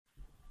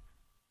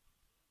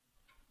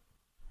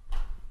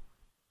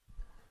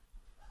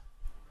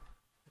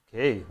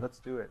Okay, let's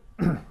do it.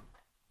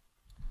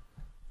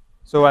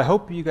 So I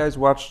hope you guys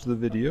watched the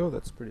video.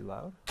 That's pretty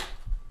loud.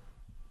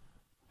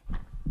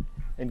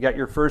 And got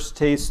your first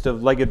taste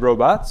of legged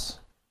robots.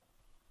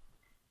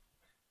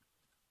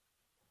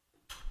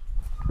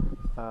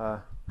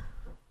 I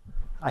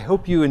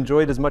hope you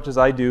enjoyed as much as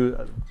I do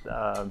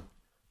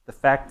the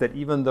fact that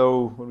even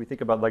though when we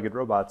think about legged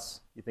robots,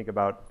 you think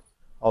about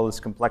all this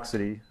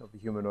complexity of the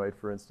humanoid,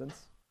 for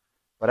instance,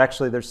 but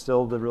actually there's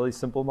still the really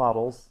simple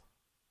models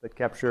that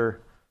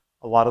capture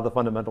a lot of the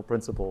fundamental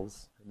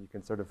principles, and you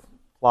can sort of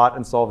plot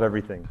and solve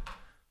everything.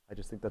 I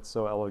just think that's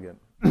so elegant.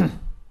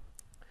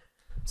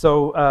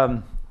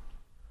 So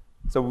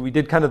we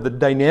did kind of the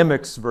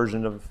dynamics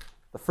version of,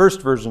 the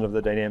first version of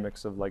the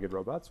dynamics of legged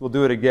robots. We'll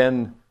do it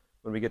again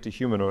when we get to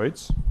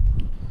humanoids.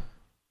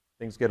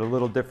 Things get a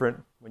little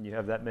different when you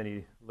have that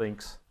many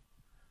links.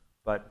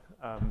 But,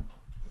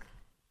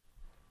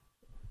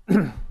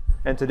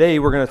 and today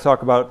we're going to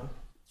talk about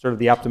sort of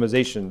the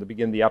optimization, to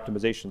begin the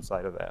optimization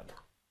side of that.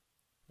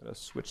 I'm going to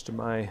switch to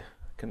my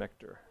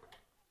connector.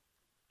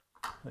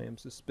 I am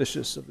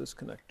suspicious of this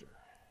connector.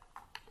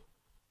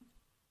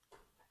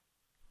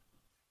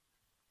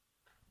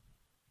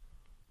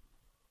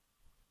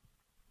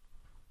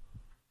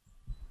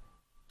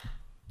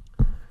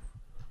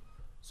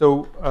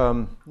 So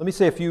let me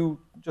say a few,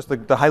 just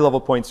the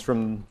high-level points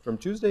from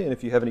Tuesday, and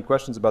if you have any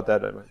questions about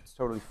that, it's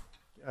totally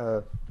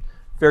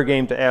fair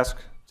game to ask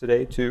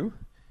today, too.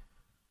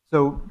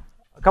 So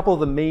a couple of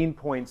the main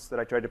points that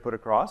I tried to put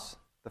across.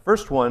 The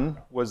first one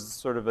was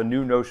sort of a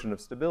new notion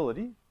of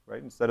stability,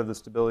 right? Instead of the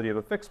stability of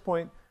a fixed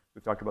point,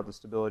 we've talked about the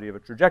stability of a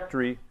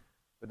trajectory,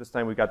 but this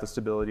time we've got the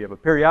stability of a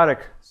periodic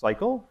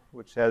cycle,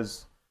 which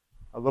has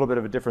a little bit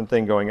of a different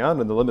thing going on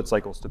than the limit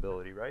cycle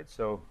stability, right?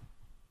 So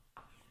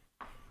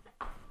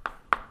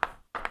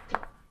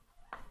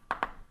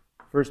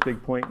first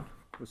big point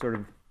was sort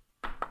of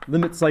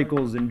limit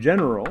cycles in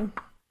general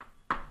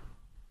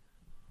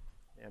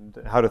and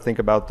how to think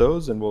about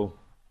those, and we'll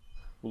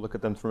look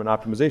at them from an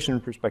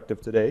optimization perspective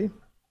today.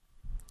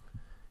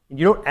 And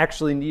you don't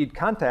actually need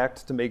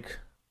contact to make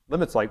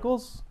limit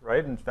cycles,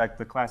 right? In fact,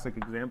 the classic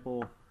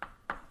example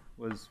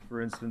was,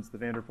 for instance, the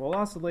van der Pol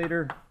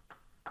oscillator.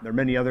 There are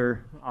many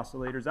other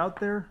oscillators out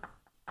there.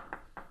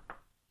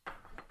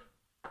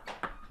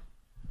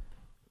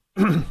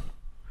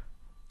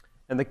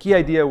 And the key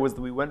idea was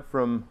that we went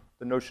from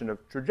the notion of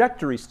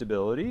trajectory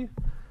stability,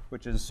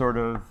 which is sort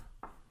of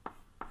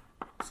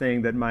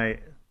saying that my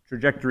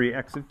trajectory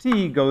x of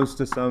t goes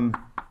to some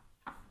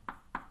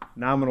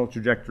nominal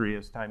trajectory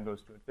as time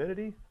goes to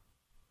infinity.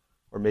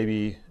 Or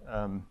maybe,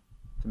 to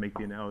make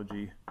the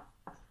analogy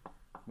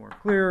more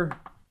clear,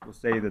 we'll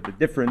say that the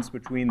difference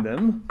between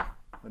them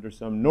under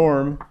some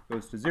norm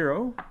goes to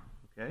 0.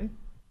 Okay?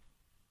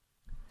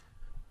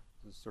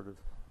 This is sort of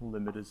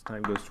limit as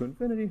time goes to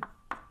infinity.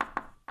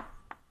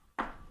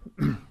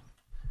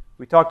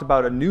 We talked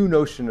about a new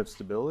notion of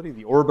stability,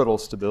 the orbital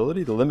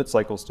stability, the limit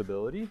cycle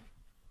stability.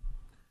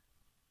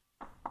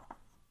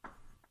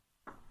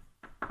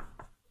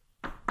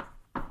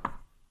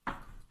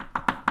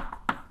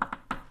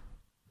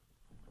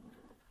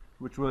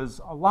 Which was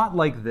a lot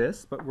like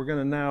this, but we're going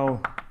to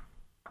now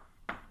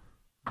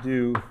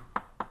do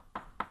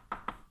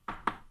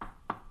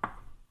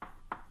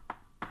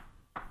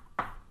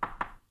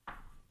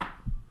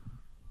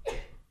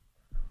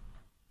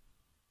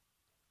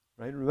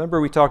right? Remember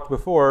we talked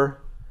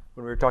before,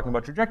 when we were talking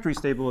about trajectory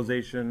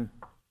stabilization,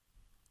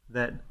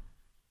 that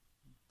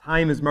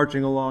time is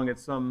marching along at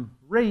some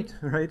rate,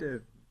 right?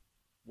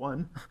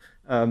 1.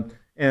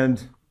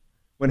 And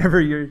whenever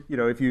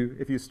if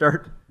you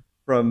start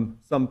from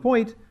some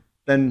point,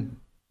 then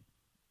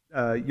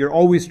you're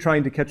always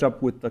trying to catch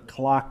up with the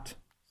clocked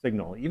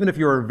signal. Even if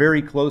you are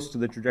very close to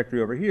the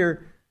trajectory over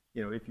here,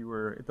 if you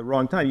were at the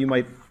wrong time, you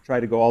might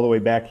try to go all the way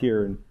back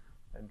here and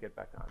get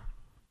back on.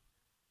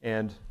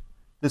 And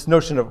this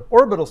notion of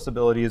orbital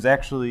stability is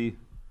actually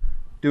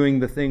doing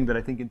the thing that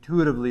I think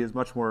intuitively is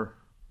much more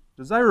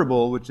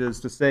desirable, which is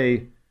to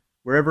say,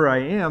 wherever I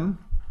am,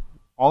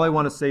 all I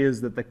want to say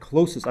is that the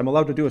closest, I'm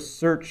allowed to do a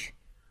search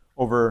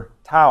over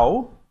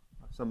tau,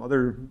 some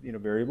other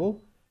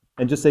variable,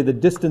 and just say the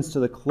distance to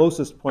the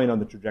closest point on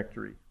the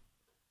trajectory.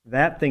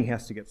 That thing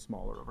has to get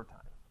smaller over time,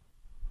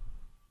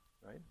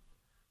 right?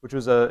 Which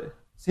was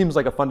seems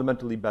like a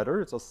fundamentally better,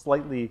 it's a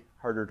slightly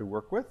harder to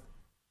work with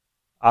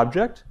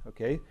object,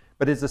 okay?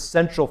 But it's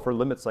essential for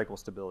limit cycle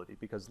stability,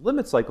 because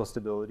limit cycle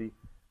stability,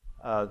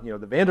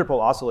 the van der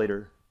Pol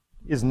oscillator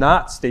is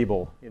not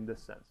stable in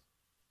this sense,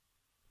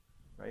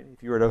 right?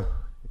 If you were to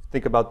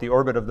think about the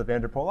orbit of the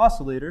van der Pol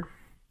oscillator,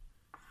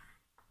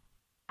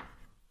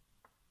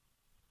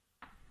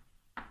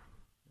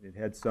 it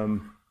had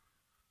some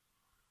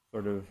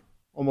sort of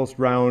almost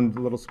round,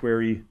 little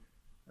squarey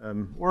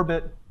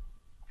orbit,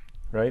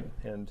 right?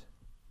 And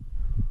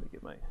let me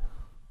get my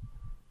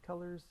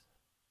colors.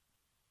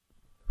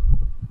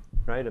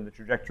 Right, and the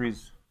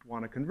trajectories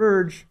want to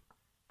converge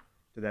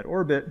to that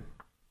orbit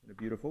in a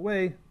beautiful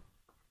way.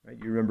 Right?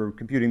 You remember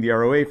computing the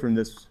ROA from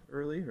this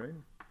early, right?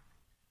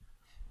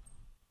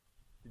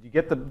 Did you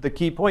get the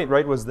key point,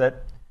 right? Was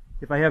that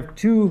if I have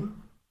 2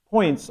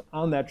 points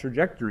on that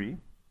trajectory,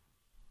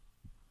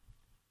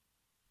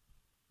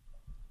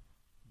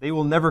 they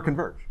will never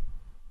converge,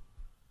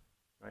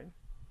 right?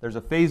 There's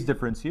a phase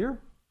difference here,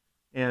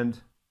 and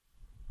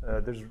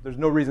there's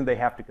no reason they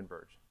have to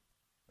converge,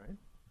 right?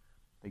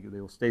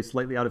 They will stay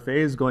slightly out of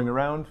phase going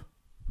around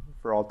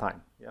for all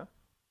time, yeah?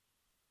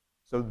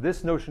 So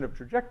this notion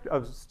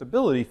of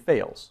stability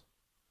fails,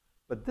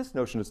 but this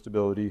notion of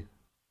stability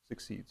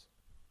succeeds.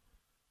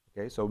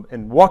 Okay, so,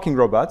 and walking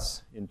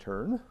robots, in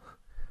turn,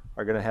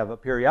 are going to have a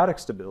periodic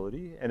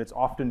stability, and it's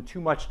often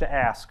too much to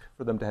ask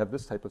for them to have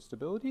this type of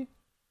stability,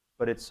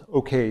 but it's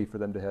okay for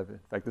them to have it. In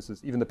fact, this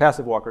is, even the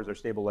passive walkers are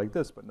stable like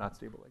this, but not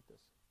stable like this.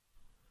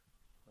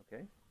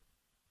 Okay?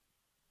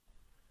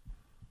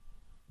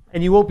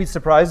 And you won't be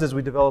surprised as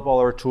we develop all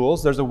our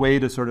tools, there's a way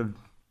to sort of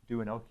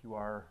do an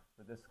LQR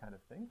for this kind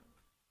of thing.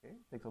 Okay?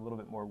 It takes a little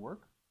bit more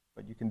work,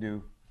 but you can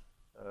do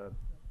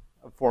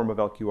a form of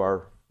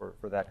LQR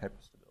for that type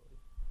of stability.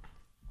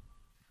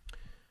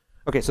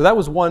 Okay, so that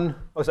was one.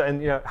 Oh, so,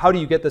 and how do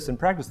you get this in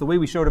practice? The way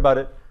we showed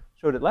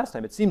it last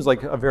time, it seems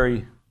like a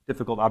very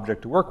difficult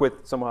object to work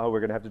with. Somehow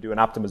we're going to have to do an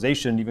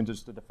optimization even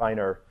just to define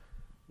our,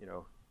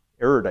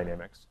 error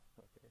dynamics.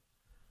 Okay.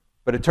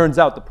 But it turns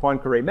out the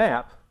Poincare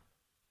map,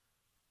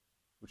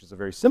 which is a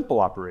very simple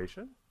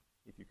operation,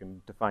 if you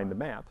can define the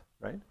map,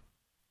 right,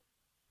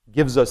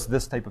 gives us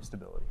this type of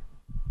stability.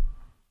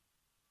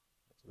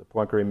 So the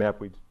Poincare map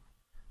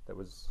that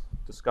was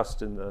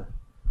discussed in the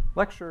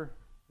lecture.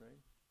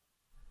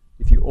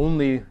 If you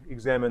only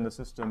examine the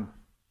system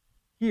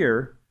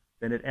here,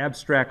 then it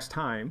abstracts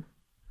time,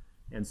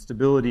 and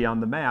stability on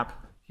the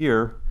map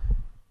here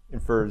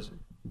infers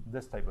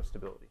this type of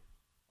stability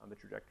on the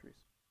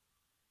trajectories.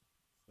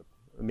 The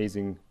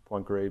amazing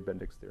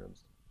Poincare-Bendix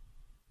theorems.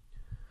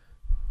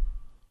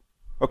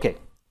 Okay,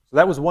 so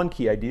that was one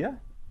key idea.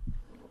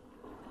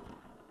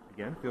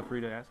 Again, feel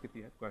free to ask if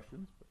you have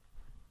questions.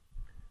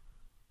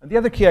 And the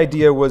other key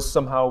idea was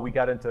somehow we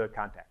got into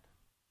contact.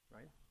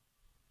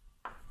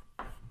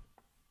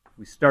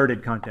 We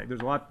started contact.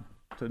 There's a lot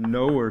to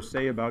know or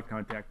say about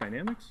contact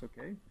dynamics,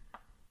 okay?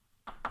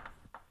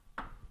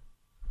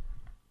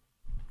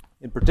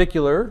 In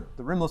particular,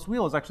 the rimless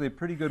wheel is actually a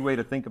pretty good way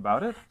to think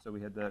about it. So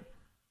we had that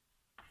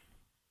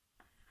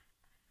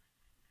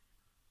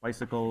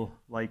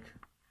bicycle-like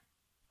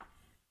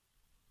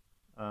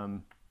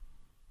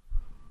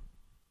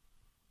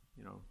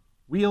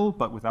wheel,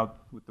 but with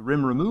the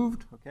rim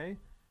removed, okay?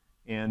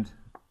 And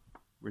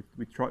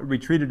we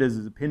treated it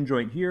as a pin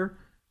joint here.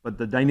 But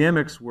the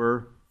dynamics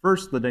were,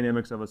 first, the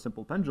dynamics of a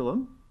simple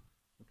pendulum,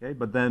 okay?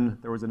 But then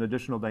there was an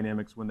additional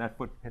dynamics when that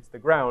foot hits the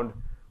ground.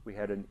 We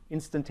had an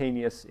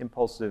instantaneous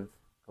impulsive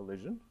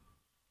collision,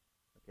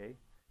 okay?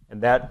 And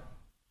that,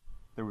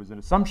 there was an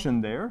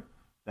assumption there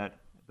that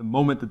the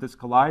moment that this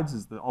collides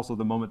is also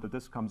the moment that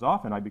this comes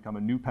off, and I become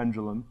a new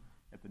pendulum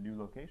at the new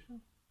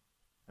location.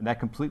 And that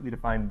completely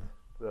defined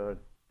the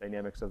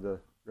dynamics of the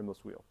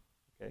rimless wheel,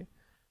 okay?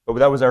 But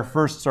that was our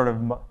first sort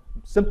of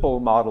simple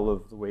model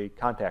of the way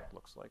contact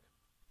looks like.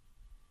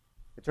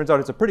 It turns out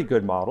it's a pretty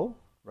good model,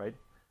 right?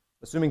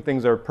 Assuming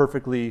things are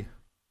perfectly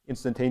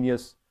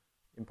instantaneous,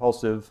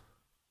 impulsive,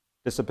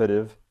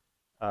 dissipative,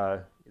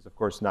 is of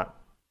course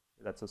not,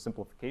 that's a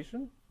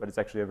simplification, but it's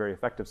actually a very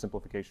effective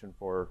simplification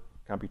for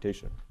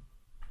computation.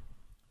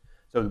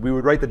 So we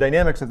would write the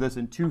dynamics of this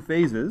in 2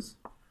 phases.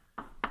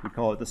 We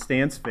call it the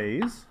stance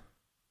phase,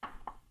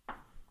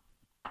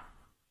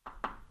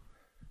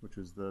 which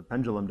is the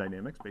pendulum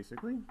dynamics,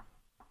 basically.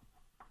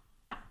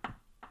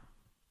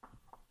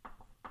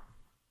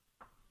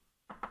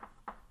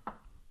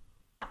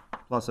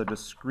 Plus a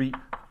discrete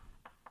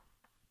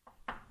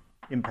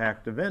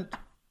impact event.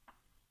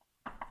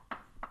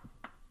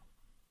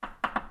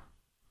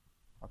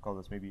 I'll call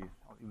this, maybe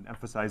I'll even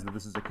emphasize that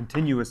this is a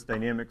continuous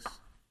dynamics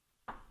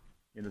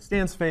in the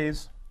stance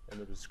phase,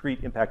 and the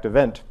discrete impact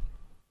event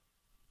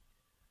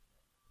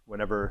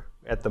whenever,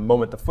 at the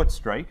moment the foot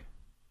strike.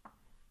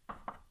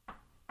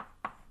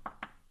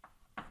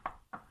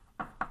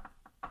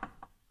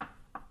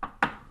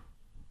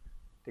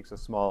 Takes a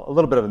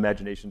little bit of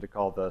imagination to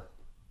call it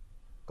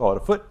a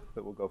foot,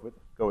 but we'll go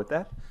with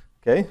that.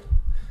 Okay.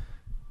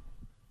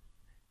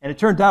 And it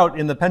turned out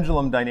in the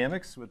pendulum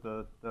dynamics, with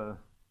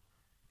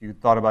you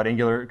thought about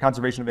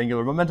conservation of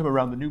angular momentum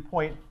around the new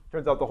point.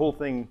 Turns out the whole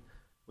thing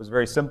was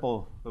very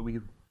simple, but we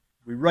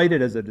write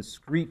it as a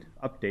discrete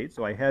update.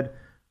 So I had,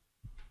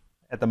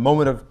 at the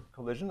moment of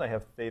collision, I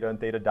have theta and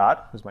theta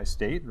dot as my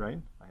state, right?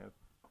 I have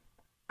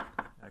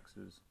x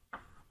is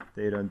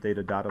theta and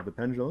theta dot of the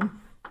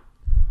pendulum.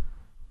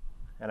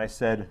 And I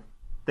said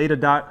theta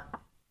dot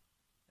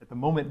at the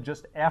moment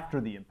just after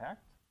the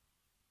impact,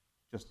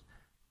 just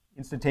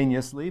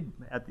instantaneously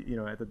at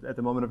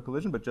the moment of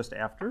collision, but just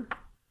after,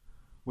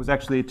 was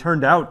actually, it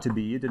turned out to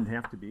be, it didn't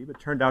have to be, but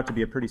turned out to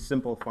be a pretty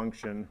simple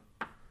function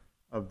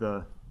of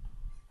the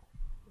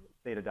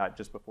theta dot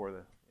just before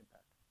the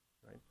impact,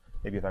 right?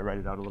 Maybe if I write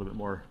it out a little bit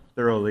more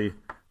thoroughly,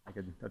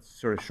 that's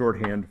sort of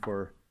shorthand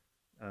for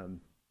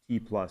t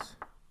plus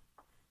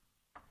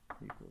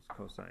equals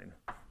cosine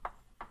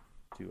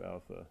 2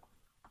 alpha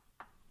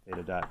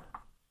theta dot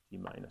t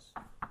minus. Do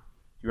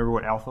you remember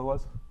what alpha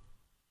was?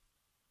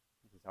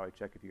 This is how I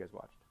check if you guys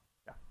watched.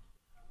 Yeah.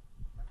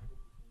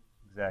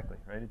 Exactly,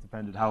 right? It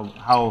depended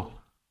how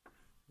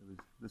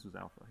this was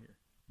alpha here.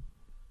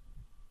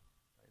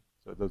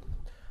 Right. So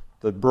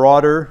the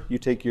broader you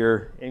take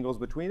your angles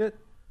between it,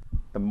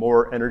 the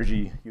more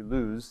energy you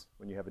lose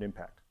when you have an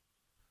impact,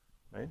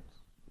 right?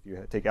 If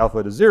you take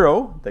alpha to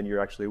 0, then you're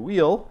actually a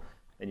wheel,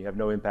 and you have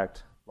no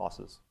impact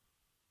losses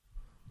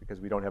because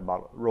we don't have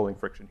rolling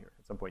friction here.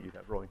 At some point, you'd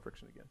have rolling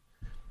friction again.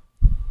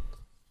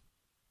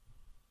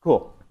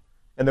 Cool.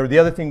 And the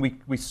other thing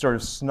we sort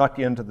of snuck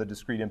into the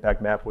discrete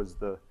impact map was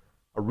a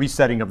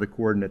resetting of the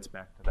coordinates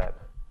back to that,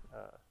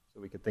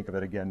 so we could think of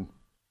it again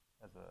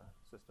as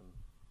a system,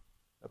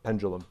 a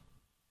pendulum.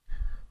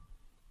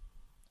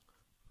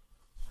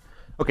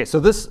 Okay, so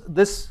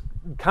this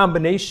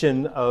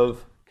combination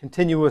of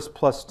continuous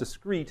plus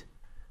discrete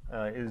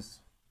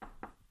is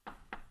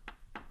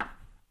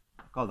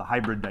called the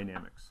hybrid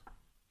dynamics.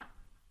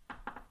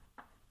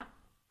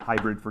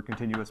 Hybrid for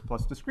continuous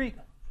plus discrete,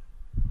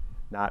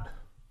 not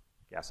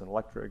gas and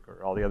electric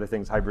or all the other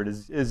things hybrid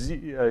is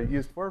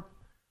used for.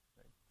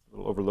 It's a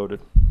little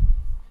overloaded.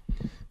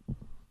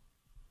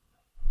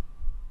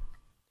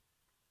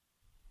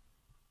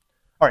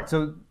 All right,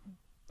 so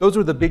those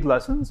are the big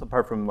lessons,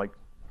 apart from like,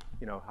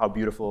 you know, how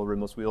beautiful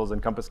rimless wheels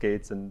and compass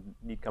gates and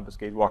neat compass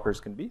gate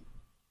walkers can be.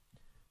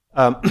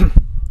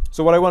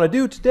 So what I want to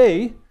do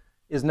today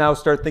is now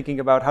start thinking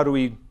about how do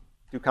we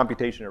do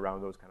computation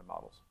around those kind of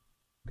models.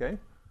 Okay.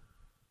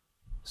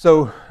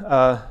 So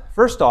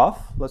first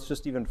off, let's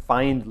just even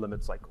find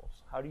limit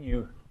cycles. How do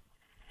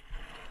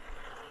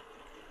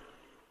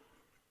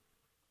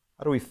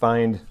we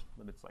find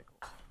limit cycles?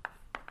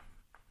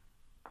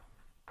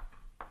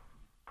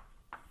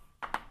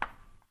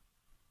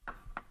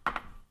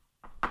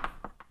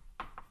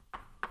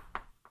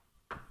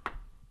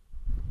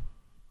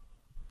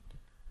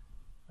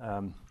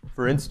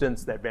 For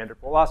instance, that van der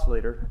Pol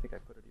oscillator, I think I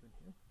put it even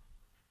here.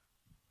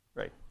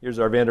 Right, here's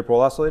our van der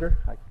Pol oscillator.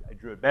 I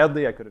drew it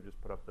badly. I could have just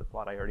put up the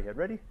plot I already had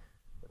ready.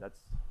 But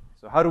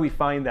so how do we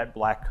find that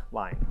black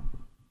line?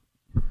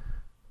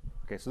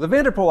 Okay, so the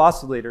van der Pol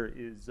oscillator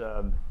is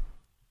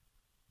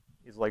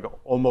like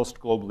almost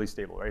globally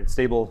stable, right? It's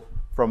stable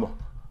from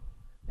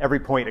every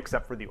point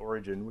except for the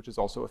origin, which is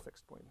also a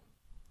fixed point.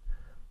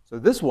 So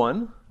this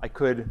one, I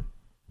could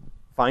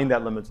find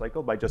that limit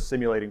cycle by just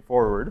simulating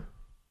forward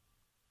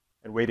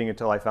and waiting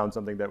until I found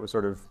something that was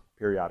sort of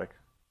periodic.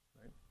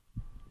 Right?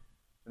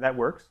 And that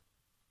works,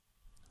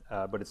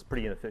 but it's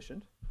pretty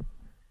inefficient.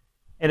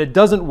 And it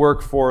doesn't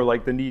work for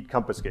like the Need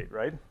compass gate,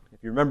 right?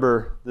 If you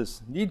remember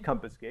this Need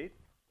compass gate,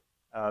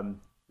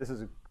 this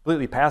is a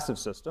completely passive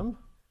system.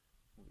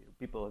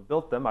 People have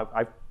built them.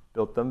 I've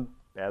built them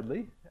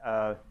badly.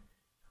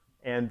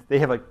 And they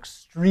have an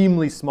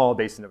extremely small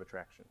basin of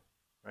attraction,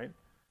 right?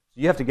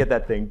 So you have to get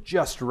that thing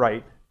just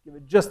right, give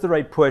it just the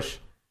right push,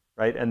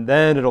 right? And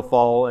then it'll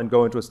fall and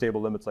go into a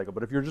stable limit cycle.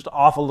 But if you're just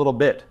off a little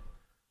bit,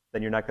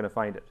 then you're not going to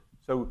find it.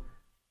 So,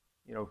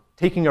 you know,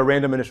 taking a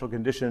random initial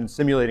condition,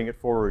 simulating it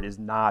forward is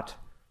not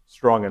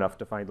strong enough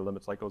to find the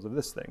limit cycles of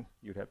this thing.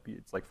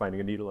 It's like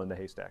finding a needle in the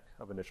haystack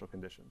of initial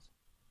conditions.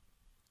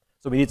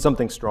 So we need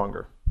something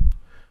stronger,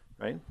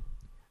 right?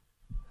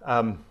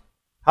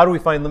 How do we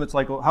find limit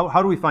cycle?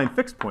 How do we find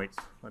fixed points?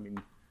 I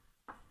mean,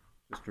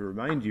 just to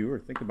remind you or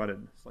think about it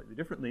slightly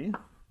differently.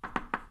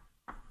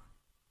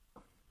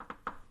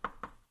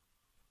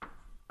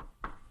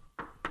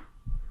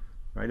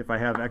 Right, if I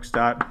have x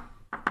dot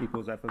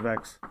equals f of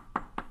x,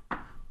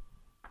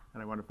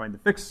 and I want to find the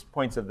fixed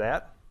points of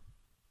that,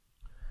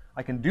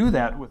 I can do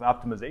that with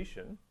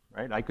optimization,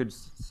 right? I could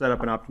set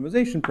up an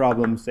optimization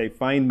problem, say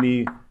find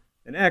me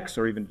an x,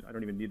 or even, I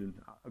don't even need an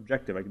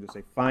objective. I can just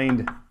say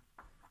find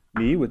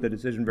me with the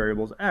decision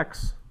variables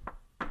x,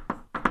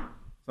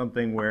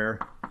 something where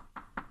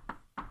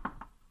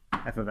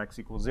f of x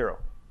equals 0,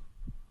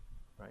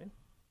 right?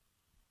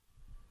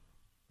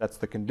 That's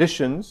the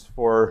conditions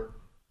for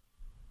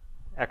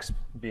x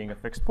being a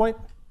fixed point.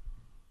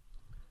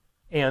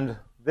 And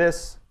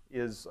this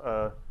is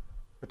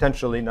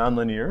potentially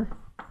nonlinear,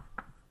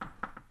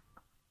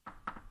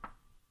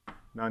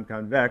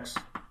 non-convex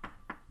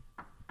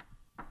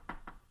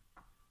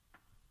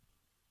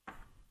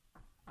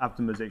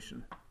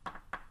optimization.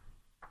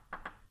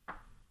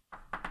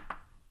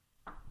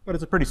 But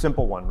it's a pretty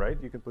simple one, right?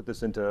 You can put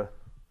this into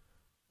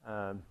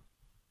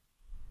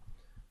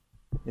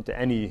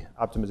any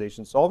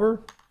optimization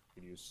solver.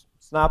 You can use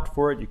SNOPT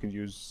for it. You can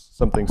use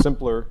something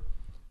simpler,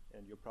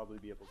 and you'll probably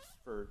be able to,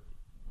 for,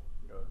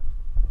 you know,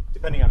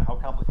 depending on how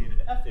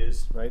complicated f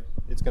is, right?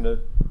 It's going to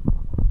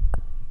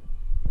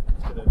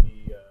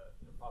be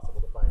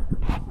possible to find.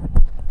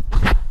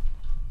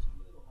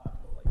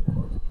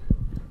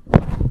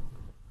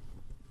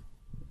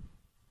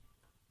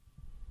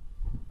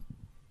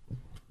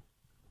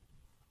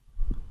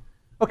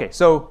 Okay,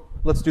 so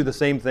let's do the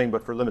same thing,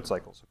 but for limit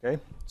cycles.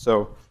 Okay,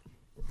 so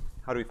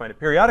how do we find a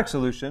periodic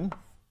solution?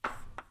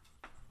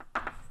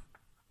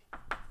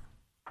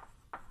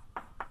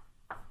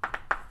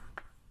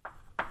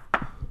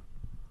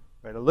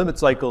 Right? A limit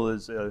cycle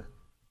is a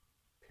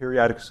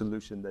periodic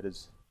solution that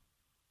is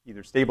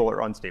either stable or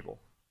unstable.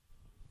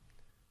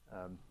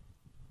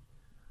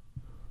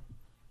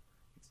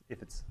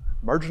 If it's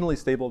marginally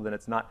stable, then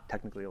it's not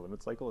technically a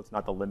limit cycle. It's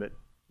not the limit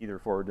either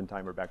forward in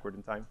time or backward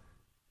in time.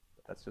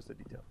 But that's just a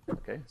detail.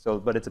 Okay. So,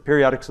 but it's a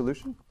periodic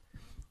solution,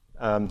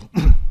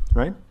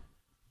 right?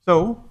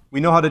 So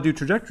we know how to do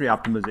trajectory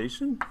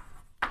optimization.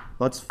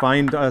 Let's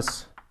find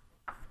us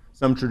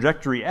some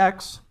trajectory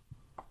x.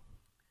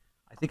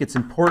 I think it's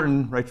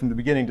important right from the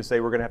beginning to say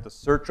we're going to have to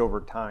search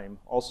over time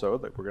also,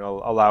 that we're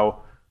going to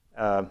allow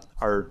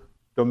our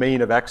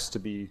domain of x to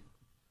be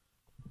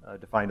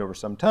defined over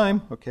some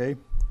time, okay,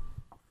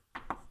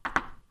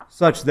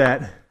 such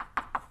that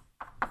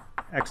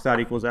x dot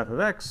equals f of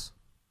x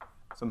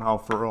somehow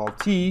for all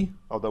t,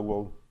 although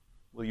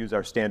we'll use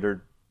our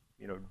standard,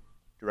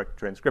 direct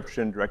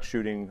transcription, direct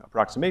shooting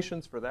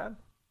approximations for that.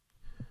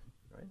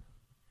 Right?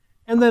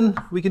 And then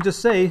we can just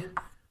say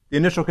the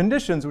initial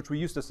conditions, which we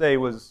used to say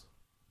was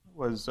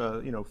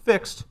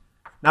fixed.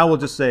 Now we'll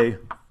just say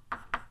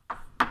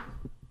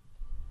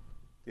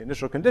the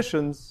initial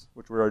conditions,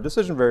 which were our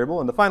decision variable,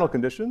 and the final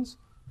conditions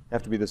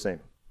have to be the same.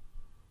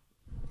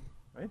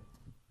 Right?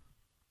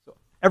 So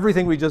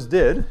everything we just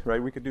did,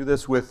 right? We could do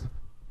this with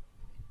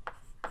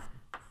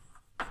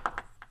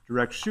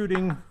direct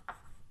shooting,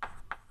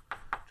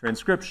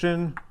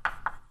 transcription,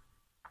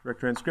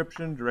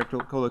 direct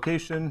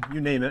collocation, you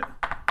name it.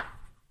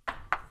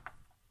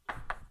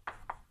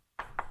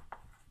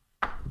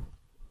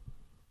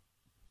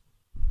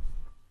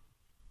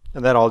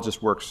 And that all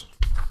just works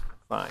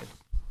fine.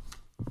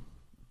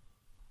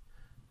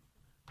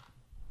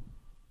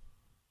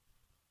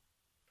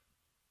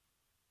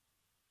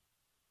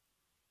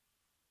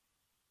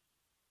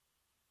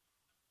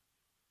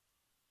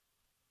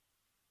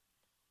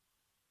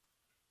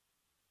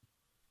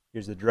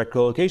 Here's the direct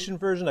collocation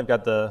version. I've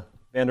got the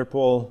van der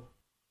Pol.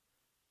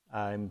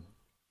 I'm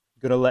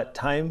going to let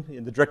time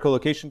in the direct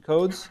collocation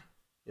codes.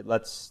 It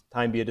lets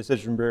time be a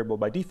decision variable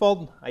by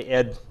default. I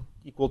add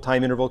equal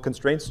time interval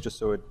constraints just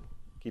so it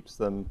keeps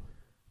them,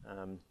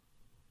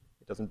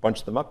 it doesn't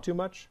bunch them up too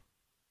much.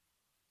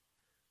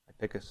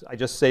 I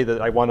just say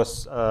that I want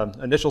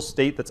an initial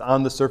state that's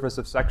on the surface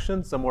of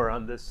section, somewhere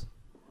on this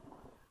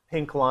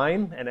pink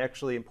line, and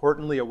actually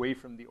importantly away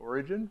from the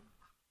origin,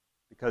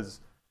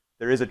 because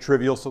there is a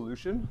trivial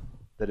solution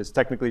that is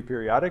technically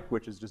periodic,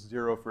 which is just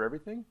 0 for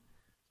everything.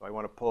 So I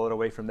want to pull it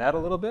away from that a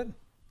little bit,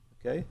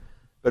 okay?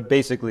 But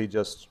basically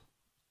just,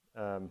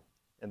 and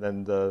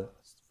then the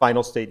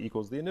final state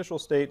equals the initial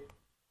state,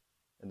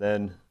 and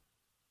then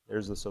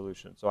there's the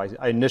solution. So I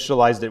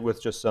initialized it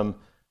with just some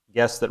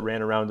guess that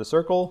ran around the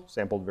circle,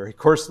 sampled very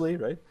coarsely,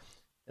 right?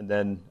 And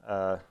then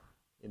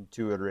in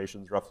 2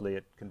 iterations, roughly,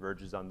 it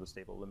converges on the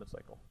stable limit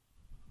cycle.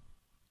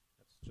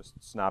 Just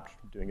SNOP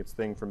doing its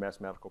thing for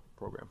mathematical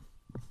program.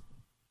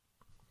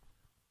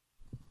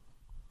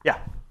 Yeah?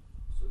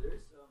 So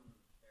there's some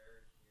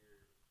error here.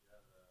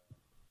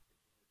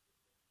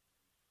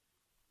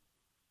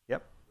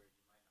 Yep.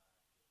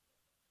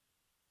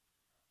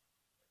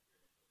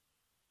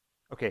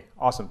 Okay,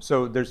 awesome.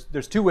 So there's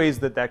 2 ways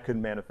that could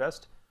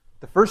manifest.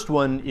 The first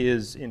one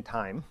is in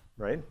time,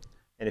 right?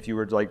 And if you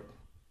were to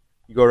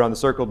you go around the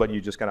circle, but you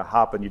just kind of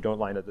hop and you don't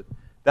line it.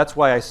 That's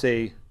why I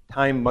say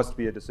time must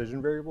be a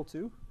decision variable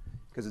too,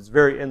 because it's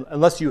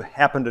unless you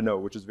happen to know,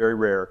 which is very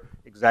rare,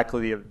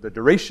 exactly the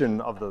duration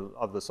of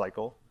the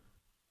cycle,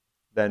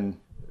 then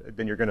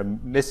you're going to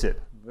miss it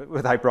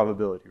with high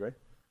probability, right?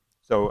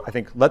 So I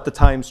think let the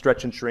time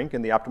stretch and shrink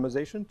in the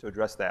optimization to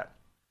address that,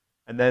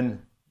 and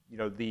then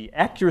the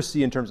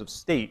accuracy in terms of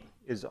state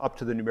is up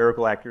to the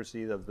numerical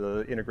accuracy of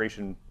the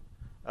integration.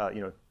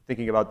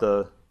 Thinking about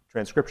the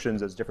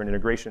transcriptions as different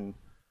integration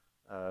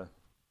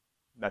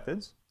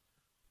methods.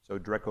 So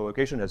direct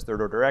collocation has 3rd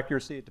order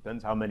accuracy. It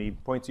depends how many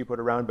points you put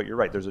around, but you're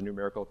right, there's a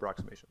numerical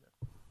approximation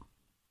there.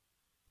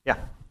 Yeah?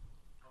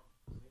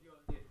 Maybe on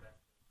the effect,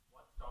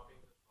 what's stopping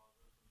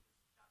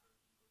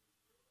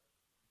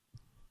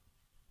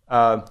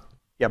the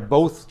Yeah,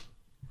 both.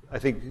 I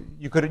think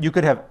you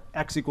could have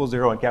x equals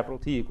 0 and capital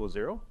T equals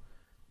 0.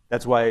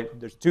 That's why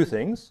there's 2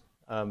 things.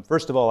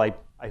 First of all, I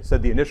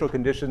said the initial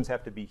conditions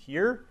have to be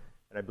here,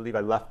 and I believe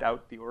I left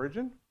out the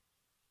origin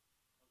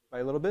by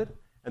a little bit.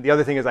 And the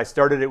other thing is I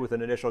started it with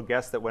an initial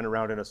guess that went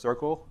around in a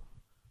circle,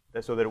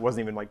 so that it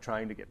wasn't even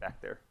trying to get back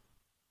there.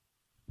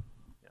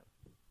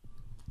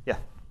 Yeah.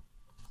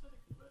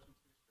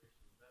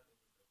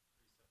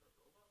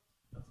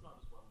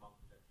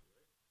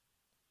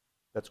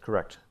 That's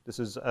correct. This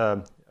is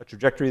a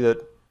trajectory that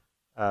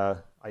I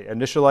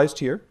initialized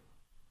here.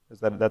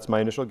 That's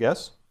my initial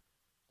guess.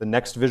 The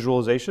next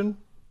visualization,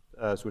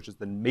 which is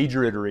the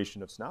major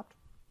iteration of SNOP,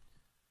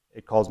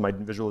 it calls my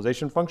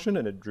visualization function,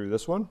 and it drew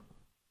this one.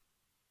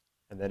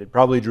 And then it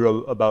probably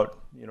drew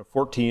about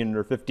 14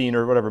 or 15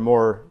 or whatever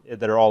more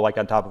that are all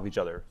on top of each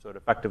other. So it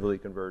effectively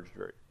converged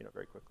very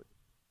quickly.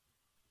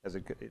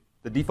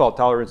 The default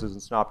tolerances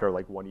in SNOP are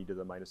 1e to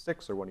the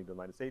 -6 or 1e to the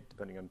 -8,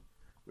 depending on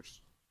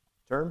which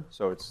term.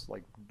 So it's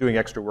doing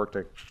extra work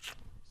to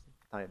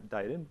tie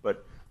it in.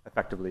 But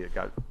effectively it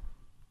got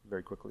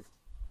very quickly.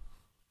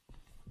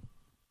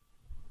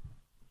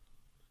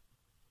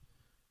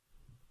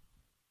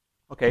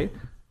 Okay,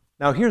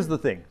 now here's the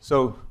thing.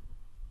 So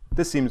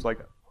this seems like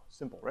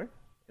simple, right?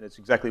 And it's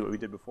exactly what we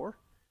did before.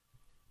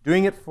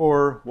 Doing it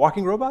for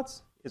walking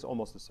robots is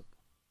almost as simple,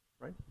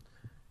 right?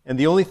 And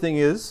the only thing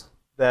is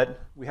that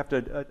we have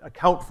to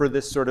account for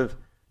this sort of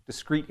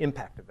discrete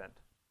impact event.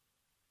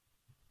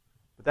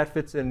 But that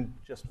fits in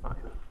just fine.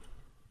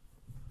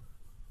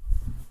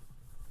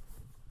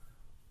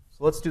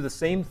 So let's do the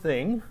same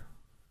thing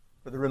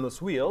for the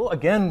rimless wheel.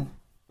 Again,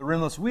 the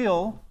rimless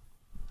wheel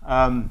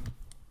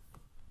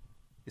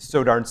is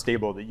so darn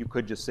stable that you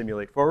could just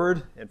simulate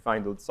forward and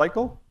find the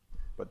cycle,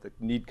 but the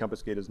need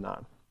compass gate is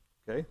not.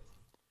 Okay?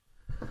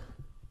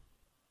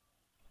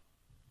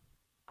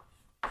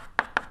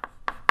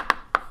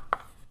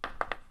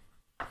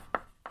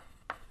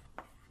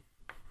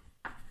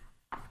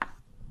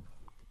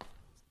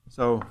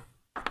 So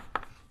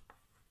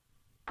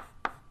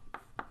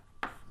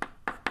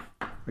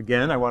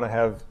again, I want to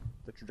have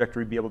the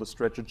trajectory be able to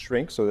stretch and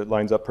shrink so that it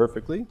lines up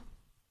perfectly.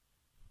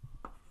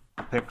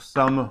 I'll pick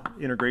some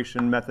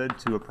integration method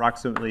to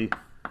approximately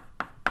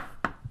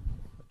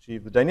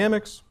achieve the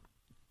dynamics.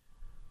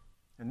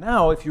 And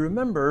now, if you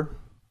remember,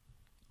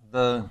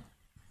 the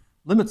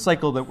limit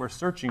cycle that we're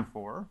searching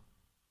for,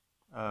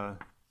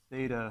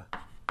 theta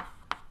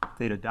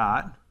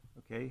dot,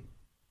 okay,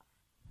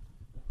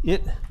 these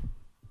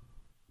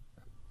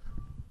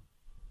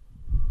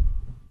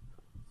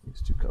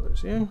two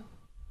colors here.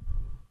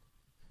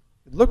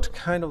 It looked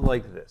kind of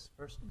like this.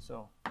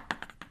 So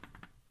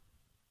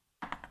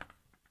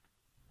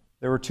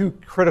there were two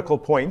critical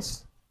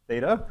points,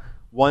 theta.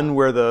 One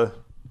where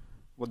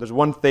there's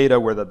one theta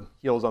where the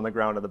heel's on the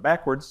ground and the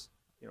backwards,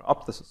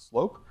 up the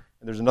slope,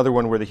 and there's another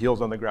one where the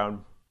heel's on the ground,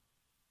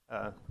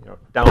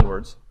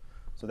 downwards.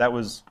 So that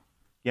was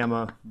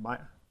gamma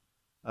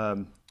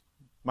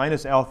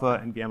minus alpha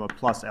and gamma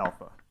plus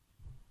alpha.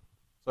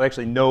 So I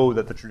actually know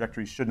that the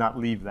trajectory should not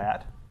leave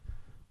that.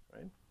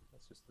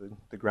 That's just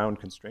the ground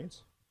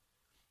constraints.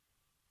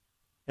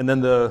 And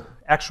then the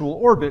actual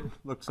orbit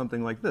looked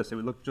something like this. It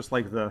would look just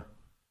like this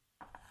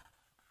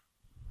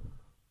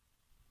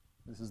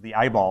is the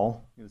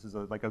eyeball. This is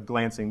like a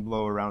glancing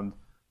blow around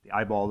the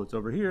eyeball that's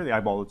over here, the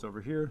eyeball that's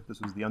over here.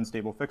 This was the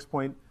unstable fixed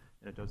point,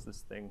 and it does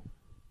this thing,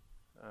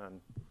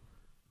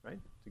 right?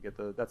 To get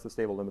that's the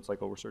stable limit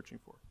cycle we're searching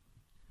for.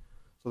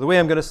 So the way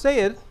I'm going to say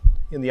it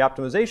in the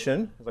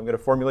optimization is I'm going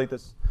to formulate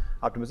this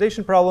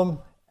optimization problem.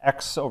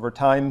 X over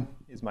time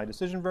is my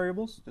decision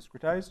variables,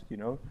 discretized,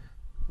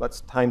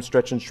 Let's time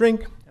stretch and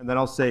shrink. And then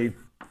I'll say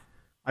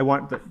I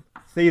want that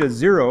theta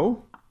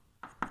 0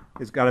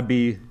 has got to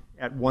be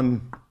at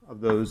one of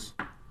those,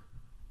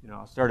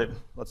 I'll start it,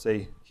 let's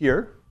say,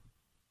 here.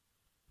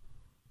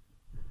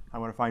 I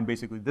want to find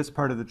basically this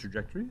part of the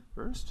trajectory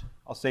first.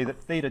 I'll say that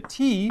theta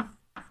t,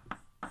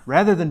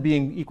 rather than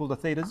being equal to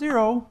theta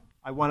 0,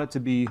 I want it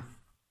to be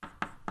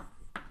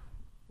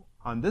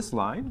on this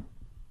line.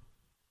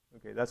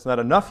 Okay, that's not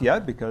enough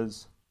yet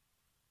because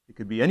it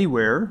could be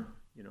anywhere,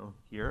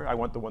 here. I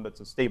want the one that's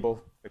a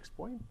stable fixed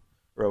point,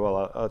 or well,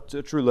 a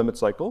true limit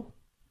cycle.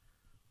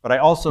 But I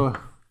also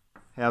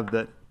have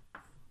that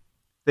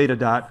theta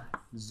dot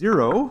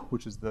 0,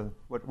 which is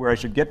where I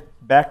should get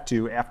back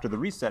to after the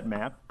reset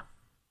map,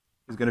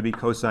 is going to be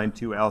cosine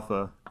 2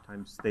 alpha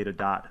times theta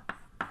dot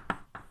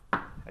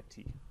at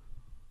t.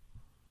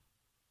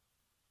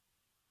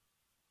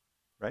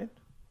 Right?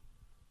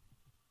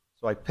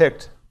 So I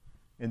picked,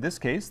 in this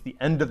case, the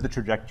end of the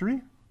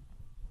trajectory.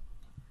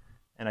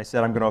 And I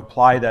said I'm going to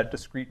apply that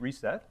discrete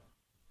reset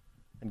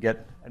and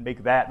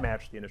make that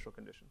match the initial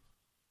conditions.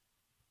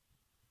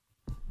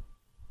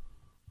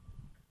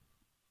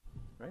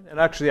 Right? And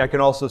actually, I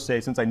can also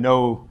say, since I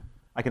know,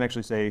 I can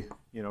actually say,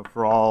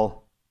 for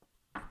all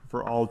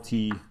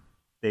t,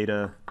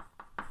 theta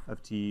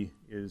of t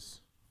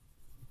is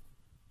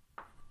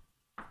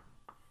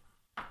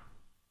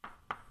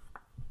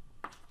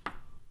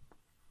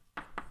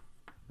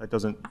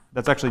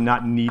that's actually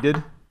not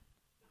needed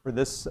for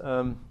this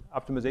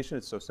optimization.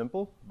 It's so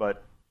simple,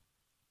 but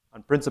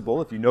on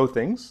principle, if you know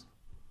things,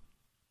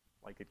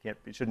 like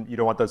you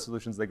don't want those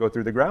solutions that go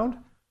through the ground,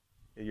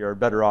 you're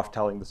better off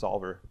telling the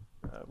solver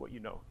what you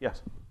know.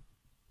 Yes?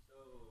 So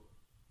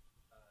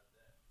the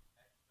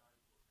x not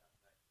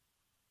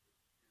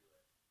equals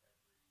x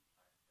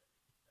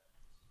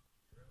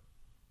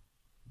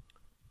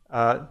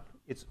every time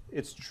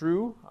It's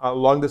true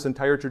along this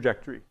entire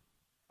trajectory,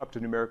 up to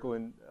numerical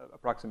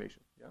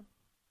approximation. Yeah.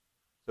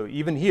 So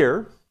even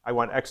here, I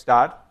want x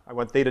dot, I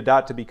want theta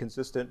dot to be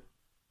consistent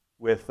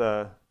with.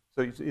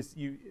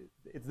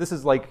 This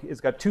is like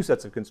it's got two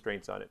sets of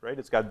constraints on it, right?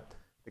 It's got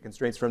the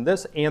constraints from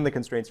this and the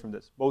constraints from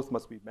this. Both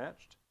must be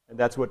matched, and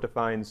that's what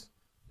defines.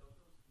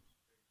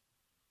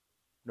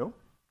 No,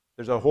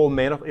 there's a whole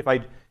manifold. If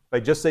I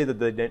just say that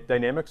the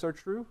dynamics are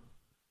true,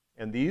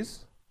 and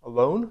these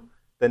alone,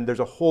 then there's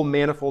a whole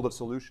manifold of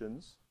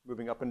solutions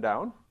moving up and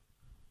down,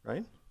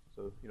 right?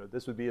 So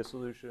this would be a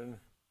solution.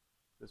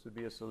 This would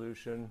be a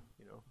solution.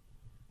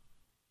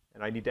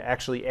 And I need to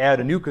actually add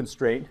a new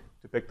constraint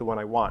to pick the one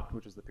I want,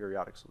 which is the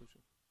periodic solution.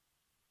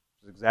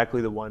 Which is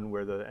exactly the one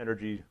where the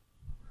energy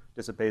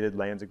dissipated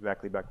lands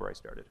exactly back where I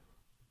started.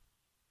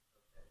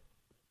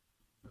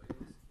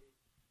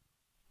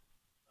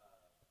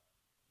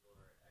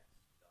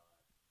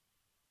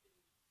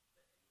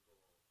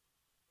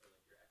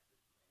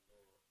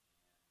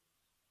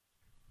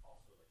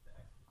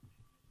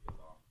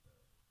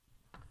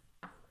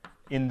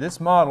 In this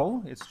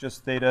model, it's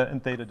just theta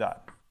and theta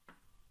dot.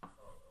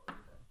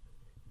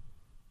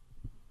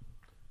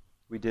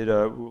 We did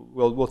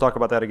we'll talk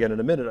about that again in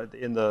a minute.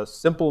 In the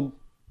simple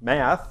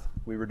math,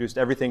 we reduced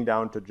everything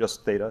down to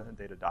just theta and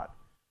theta dot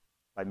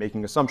by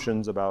making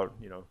assumptions about,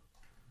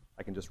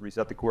 I can just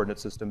reset the coordinate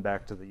system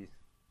back to the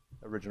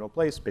original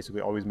place,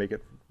 basically always make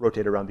it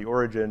rotate around the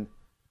origin.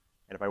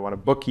 And if I want to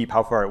bookkeep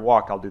how far I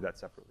walked, I'll do that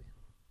separately.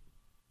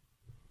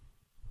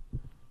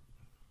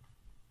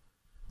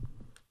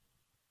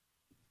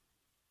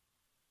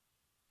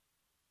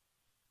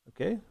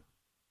 Okay,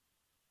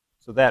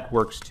 so that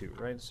works too,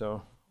 right?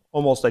 So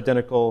almost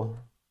identical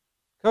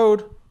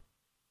code,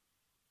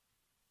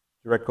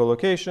 direct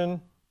collocation,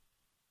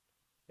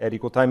 add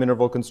equal time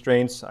interval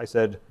constraints. I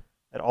said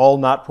at all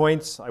knot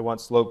points, I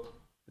want slope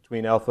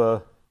between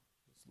alpha,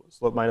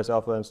 slope minus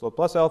alpha and slope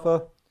plus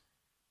alpha.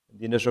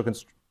 The initial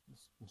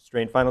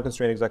constraint, final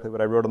constraint, exactly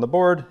what I wrote on the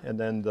board, and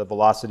then the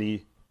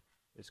velocity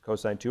is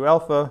cosine 2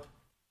 alpha,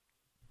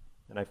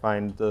 and I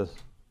find the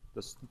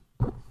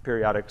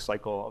periodic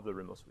cycle of the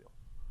rimless wheel.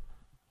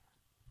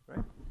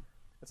 Right?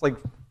 It's like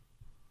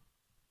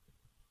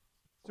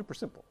super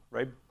simple,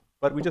 right?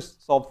 But we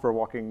just solved for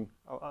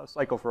a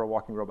cycle for a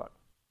walking robot.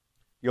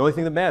 The only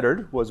thing that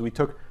mattered was we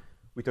took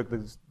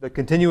the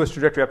continuous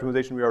trajectory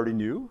optimization we already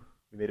knew.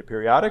 We made it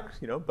periodic,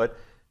 but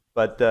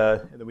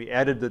and then we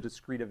added the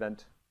discrete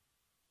event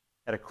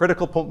at a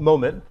critical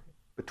moment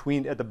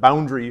at the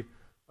boundary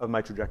of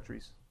my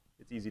trajectories.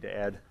 It's easy to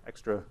add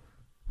extra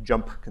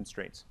jump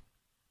constraints.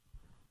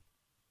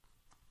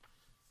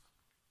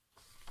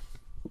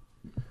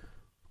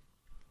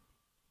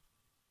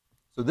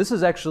 So this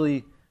is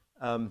actually,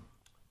 the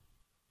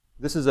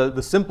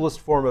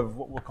simplest form of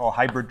what we'll call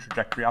hybrid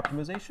trajectory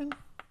optimization.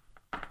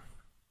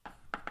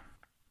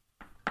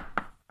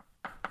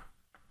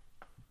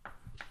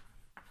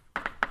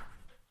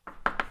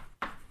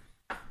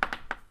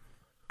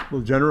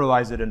 We'll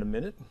generalize it in a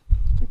minute,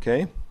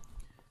 okay?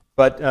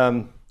 But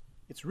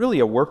it's really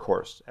a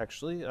workhorse,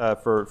 actually,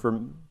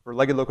 for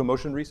legged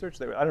locomotion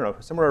research. I don't know,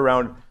 somewhere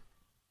around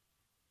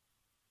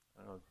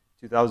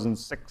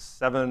 2006,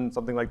 2007,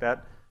 something like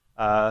that.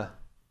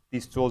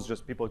 These tools,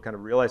 people kind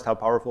of realized how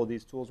powerful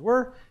these tools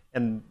were,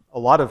 and a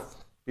lot of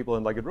people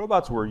in legged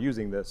robots were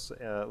using this,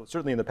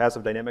 certainly in the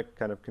passive dynamic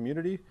kind of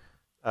community,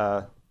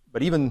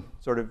 but even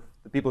sort of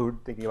the people who are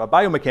thinking about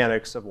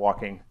biomechanics of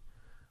walking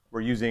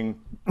were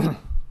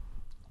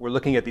we're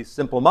looking at these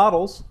simple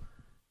models,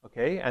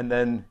 okay, and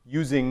then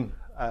using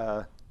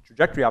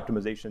trajectory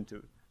optimization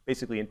to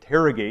basically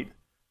interrogate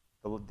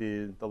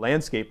the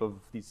landscape of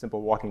these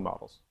simple walking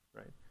models,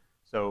 right?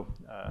 So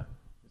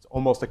it's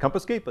almost a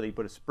compass gate, but he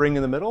put a spring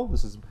in the middle.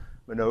 This is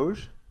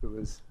Manoj, who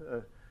is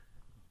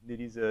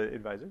Nidhi's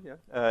advisor, yeah.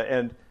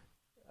 And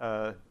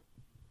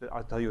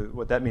I'll tell you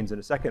what that means in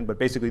a second, but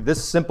basically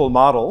this simple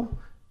model,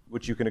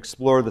 which you can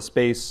explore the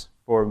space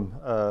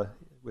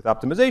with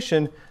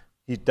optimization,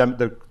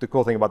 the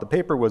cool thing about the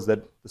paper was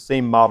that the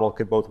same model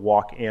could both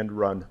walk and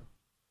run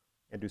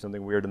and do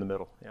something weird in the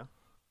middle, yeah.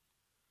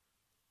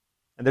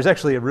 And there's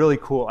actually a really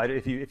cool,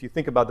 if you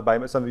think about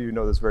some of you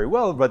know this very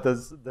well, but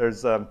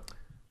there's some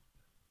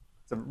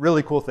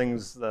really cool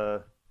things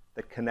that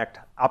connect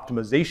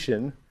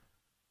optimization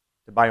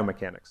to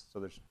biomechanics. So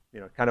there's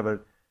kind of a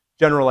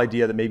general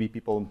idea that maybe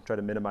people try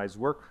to minimize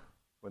work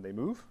when they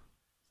move.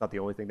 It's not the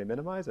only thing they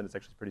minimize, and it's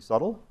actually pretty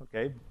subtle,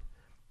 okay?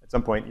 At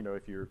some point,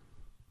 if you're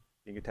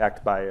being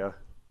attacked by a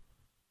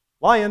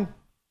lion,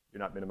 you're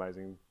not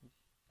minimizing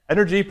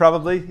energy,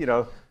 probably,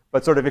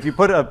 but sort of if you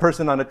put a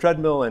person on a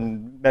treadmill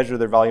and measure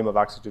their volume of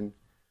oxygen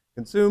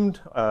consumed,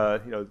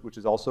 which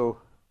is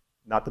also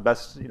not the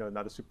best,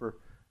 not a super,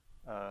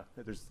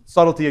 there's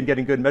subtlety in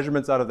getting good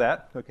measurements out of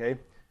that, okay?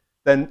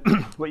 Then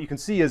what you can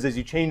see is as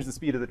you change the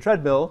speed of the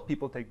treadmill,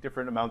 people take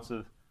different amounts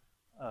of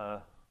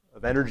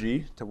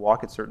energy to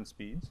walk at certain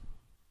speeds.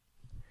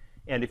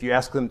 And if you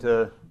ask them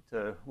to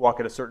walk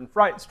at a certain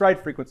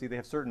stride frequency, they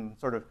have certain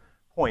sort of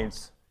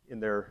points in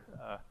their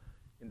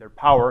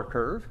power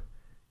curve.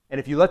 And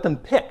if you let them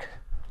pick,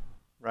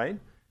 right,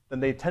 then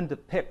they tend to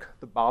pick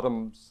the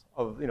bottoms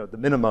of the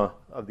minima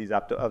of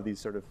these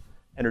sort of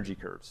energy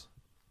curves.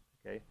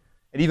 Okay,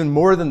 and even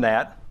more than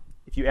that,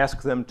 if you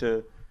ask them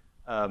to,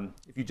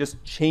 if you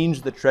just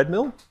change the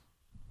treadmill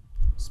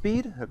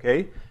speed,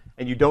 okay,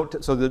 and you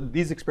don't, so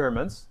these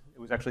experiments, it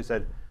was actually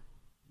said,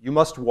 you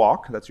must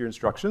walk, that's your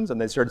instructions, and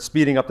they started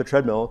speeding up the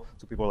treadmill,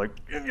 so people are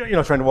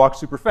like, trying to walk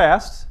super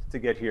fast to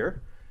get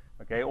here,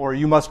 okay, or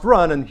you must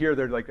run, and here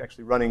they're like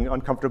actually running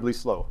uncomfortably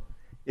slow.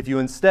 If you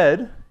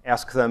instead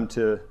ask them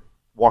to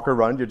walk or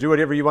run, you do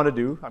whatever you want to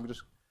do, I'm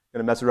just going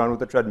to mess around with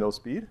the treadmill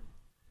speed,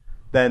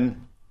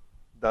 then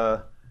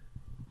the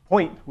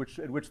point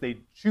at which they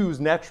choose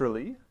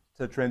naturally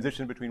to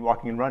transition between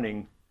walking and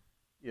running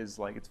is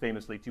like, it's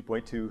famously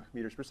 2.2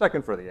 meters per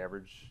second for the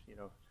average,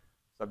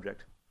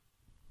 subject.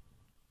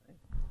 Right.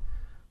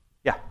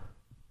 Yeah.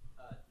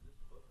 Does this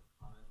book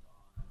comment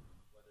on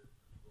whether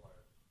people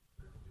are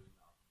sort of doing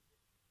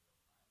optimization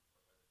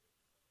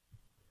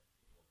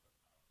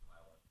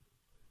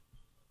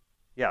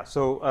Yeah,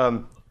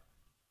 so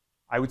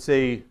I would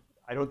say,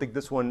 I don't think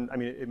this one, I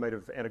mean, it might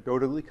have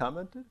anecdotally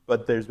commented,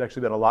 but there's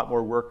actually been a lot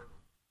more work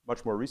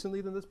much more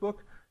recently than this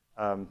book.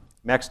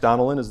 Max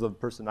Donnellan is the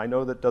person I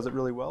know that does it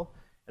really well.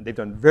 And they've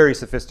done very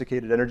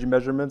sophisticated energy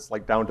measurements,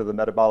 like down to the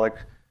metabolic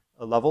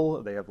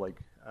level. They have like,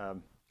 I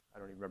don't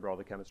even remember all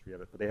the chemistry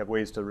of it, but they have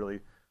ways to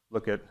really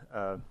look at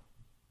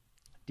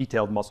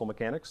detailed muscle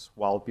mechanics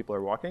while people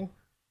are walking.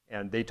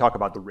 And they talk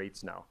about the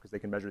rates now, because they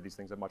can measure these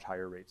things at much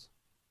higher rates.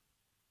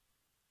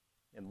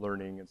 And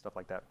learning and stuff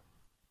like that.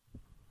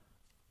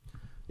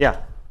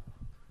 Yeah,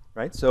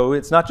 right? So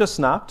it's not just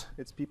SNOPT,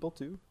 it's people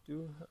too,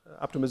 do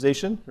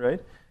optimization,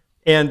 right?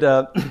 And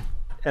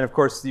of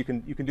course, you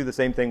can do the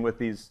same thing with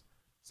these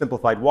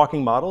simplified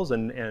walking models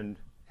and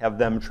have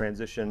them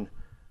transition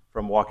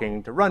from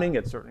walking to running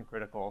at certain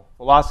critical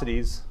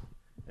velocities.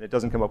 And it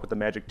doesn't come up with the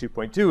magic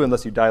 2.2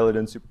 unless you dial it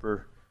in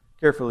super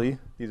carefully.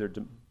 These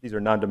are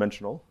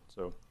non-dimensional.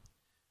 So,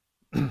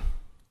 and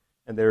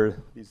there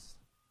are these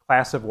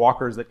class of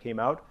walkers that came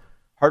out.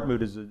 Hartmut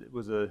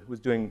was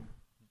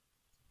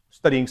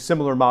studying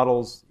similar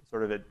models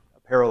sort of at a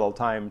parallel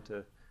time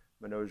to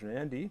Manoj and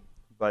Andy.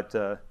 But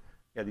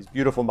yeah, these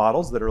beautiful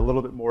models that are a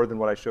little bit more than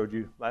what I showed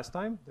you last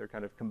time. They're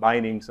kind of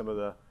combining some of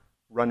the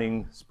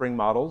running spring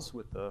models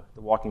with the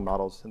walking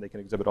models, and they can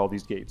exhibit all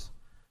these gaits.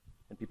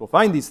 And people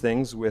find these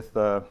things with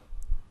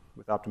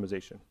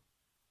optimization.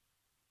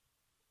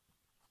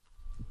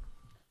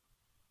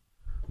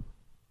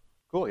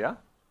 Cool, yeah?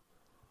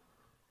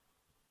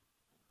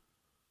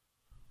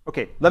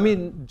 Okay, let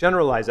me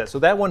generalize that. So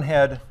that one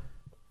had,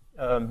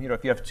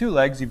 if you have two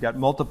legs, you've got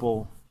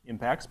multiple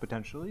impacts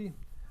potentially,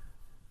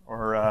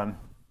 or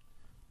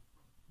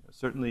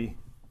certainly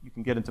you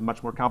can get into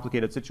much more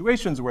complicated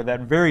situations where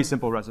that very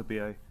simple recipe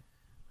I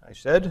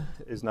said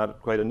is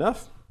not quite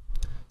enough.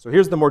 So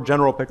here's the more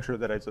general picture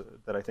that I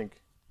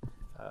think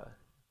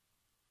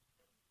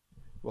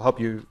will help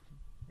you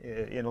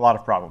in a lot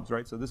of problems,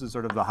 right? So this is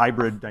sort of the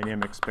hybrid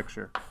dynamics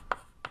picture.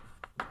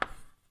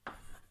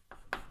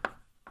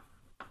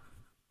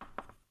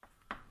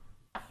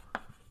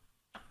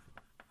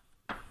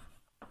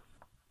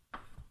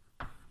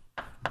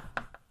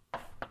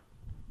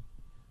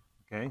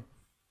 Okay,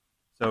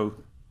 so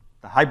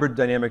the hybrid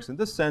dynamics in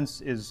this sense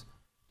is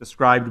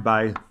described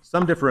by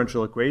some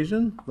differential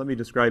equation. Let me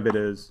describe it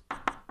as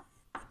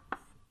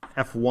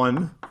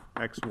F1,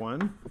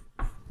 x1.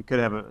 We could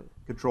have a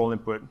control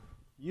input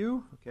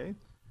u, okay?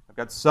 I've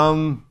got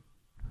some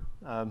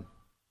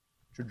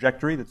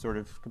trajectory that's sort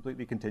of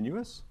completely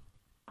continuous.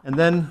 And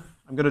then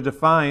I'm going to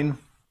define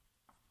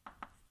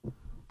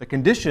the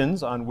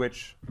conditions on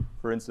which,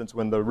 for instance,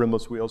 when the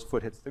rimless wheel's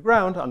foot hits the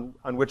ground,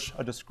 on which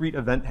a discrete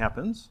event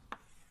happens.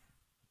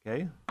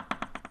 Okay,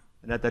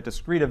 and at that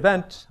discrete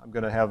event, I'm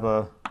going to have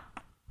an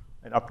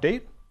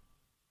update.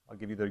 I'll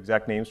give you the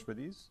exact names for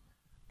these.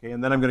 Okay,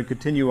 and then I'm going to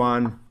continue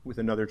on with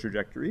another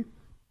trajectory.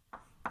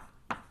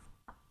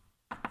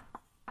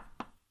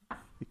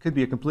 It could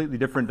be a completely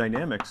different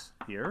dynamics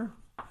here.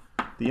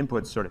 The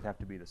inputs sort of have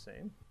to be the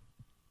same.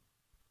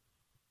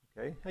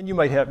 Okay, and you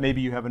might have,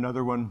 maybe you have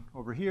another one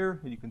over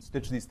here, and you can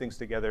stitch these things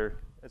together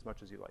as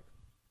much as you like.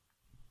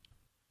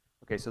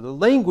 Okay, so the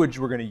language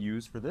we're going to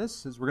use for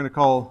this is we're going to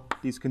call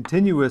these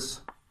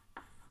continuous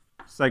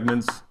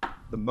segments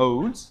the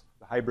modes,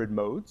 the hybrid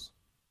modes.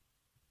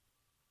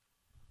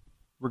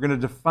 We're going to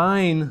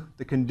define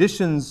the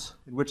conditions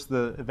in which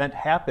the event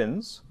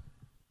happens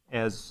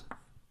as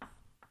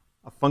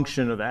a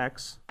function of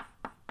x,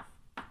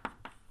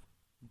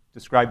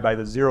 described by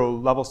the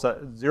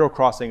zero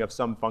crossing of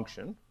some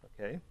function.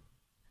 Okay,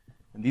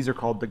 and these are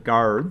called the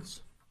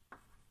guards,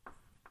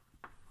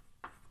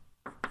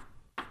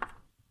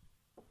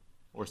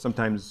 or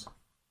sometimes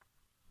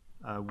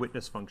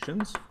witness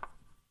functions.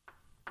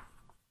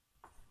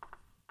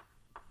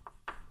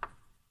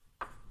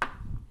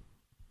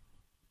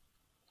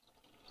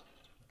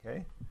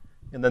 Okay,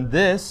 and then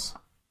this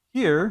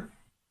here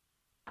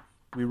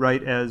we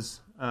write as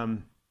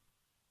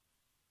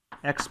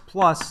x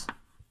plus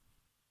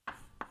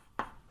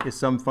is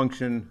some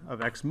function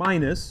of x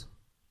minus.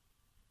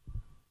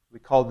 We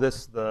call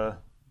this the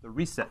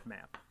reset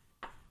map.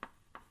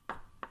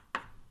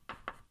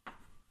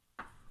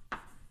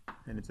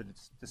 And it's a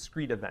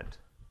discrete event.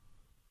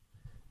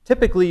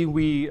 Typically,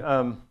 we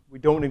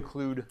don't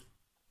include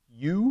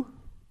u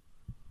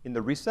in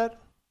the reset.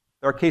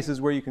 There are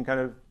cases where you can kind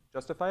of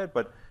justify it,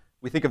 but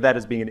we think of that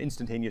as being an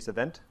instantaneous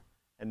event,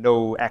 and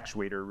no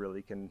actuator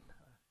really can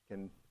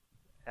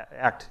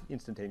act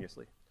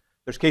instantaneously.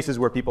 There's cases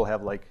where people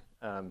have like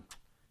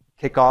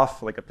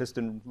kickoff, like a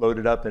piston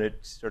loaded up, and it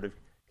sort of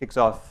kicks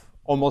off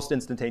almost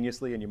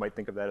instantaneously, and you might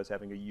think of that as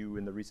having a u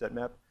in the reset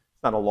map. It's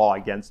It's not a law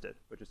against it,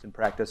 but just in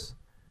practice,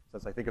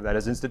 since I think of that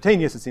as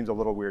instantaneous, it seems a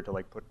little weird to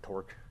like put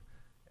torque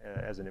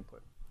as an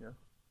input. Yeah.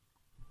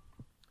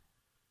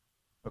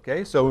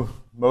 Okay, so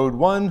mode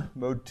 1,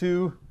 mode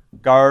 2,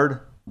 guard,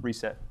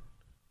 reset.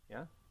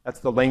 Yeah, that's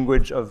the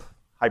language of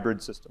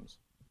hybrid systems.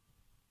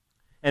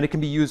 And it can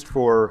be used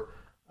for,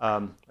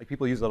 like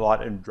people use it a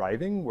lot in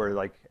driving, where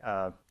like,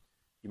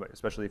 you might,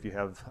 especially if you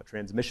have a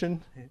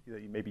transmission,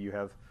 maybe you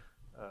have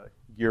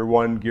gear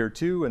 1, gear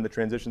 2, and the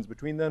transitions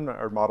between them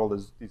are modeled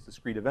as these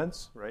discrete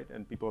events, right?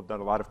 And people have done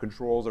a lot of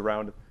controls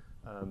around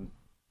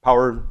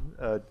power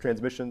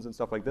transmissions and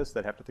stuff like this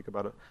that have to think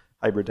about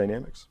hybrid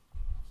dynamics.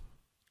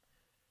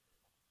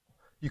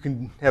 You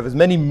can have as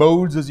many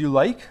modes as you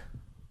like.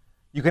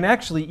 You can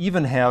actually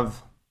even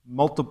have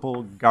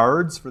multiple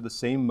guards for the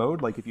same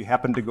mode. Like if you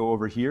happen to go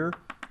over here,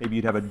 maybe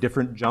you'd have a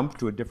different jump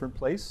to a different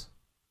place.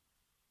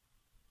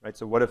 Right,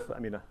 so what if, I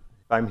mean, if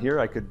I'm here,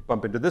 I could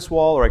bump into this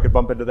wall, or I could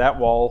bump into that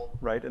wall,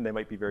 right? And they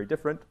might be very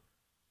different.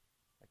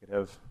 I could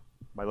have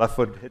my left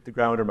foot hit the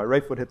ground or my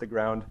right foot hit the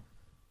ground,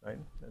 right?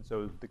 And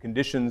so the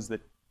conditions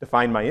that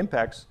define my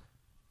impacts,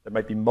 there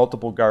might be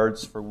multiple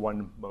guards for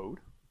one mode.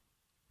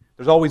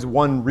 There's always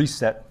one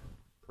reset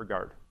per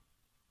guard.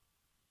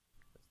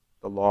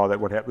 The law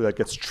that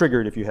gets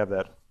triggered if you have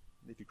that,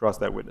 if you cross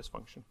that witness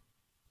function.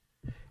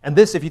 And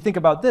this, if you think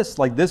about this,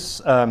 like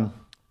this, I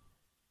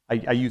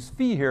use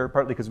phi here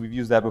partly because we've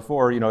used that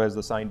before, as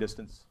the signed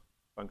distance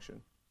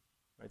function,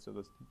 right? So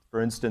this,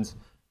 for instance,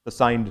 the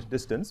signed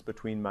distance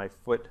between my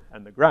foot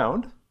and the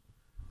ground,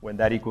 when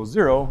that equals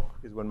 0,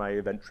 is when my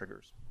event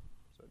triggers.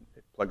 So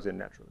it plugs in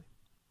naturally.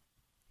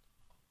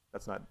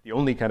 That's not the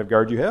only kind of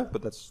guard you have,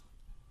 but that's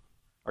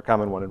a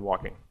common one in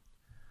walking.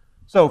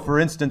 So for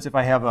instance, if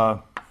I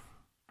have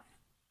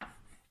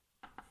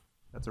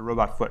that's a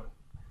robot foot.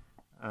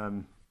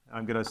 I'm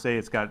going to say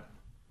it's got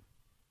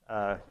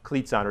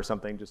cleats on or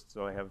something, just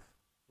so I have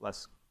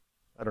less,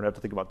 I don't have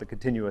to think about the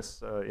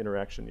continuous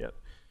interaction yet.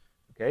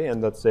 Okay,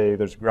 and let's say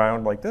there's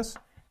ground like this.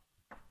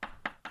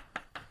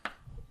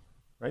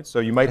 Right, so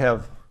you might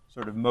have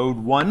sort of mode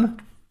 1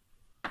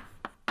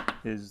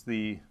 is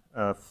the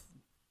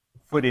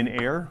foot in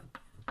air.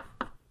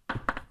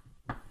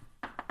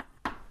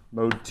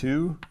 Mode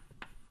 2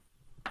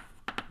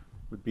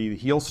 would be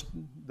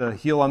the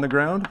heel on the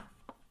ground.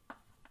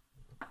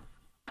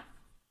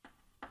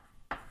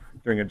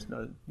 During a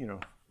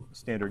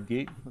standard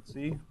gait, let's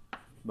see.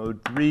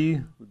 Mode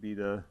 3 would be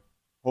the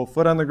whole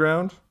foot on the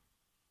ground.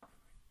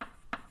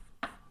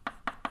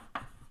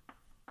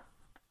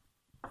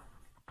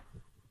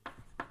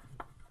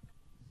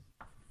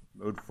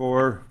 Mode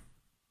 4,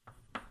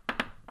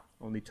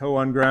 only toe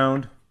on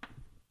ground.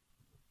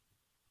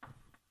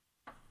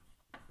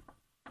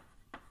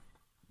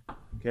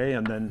 Okay,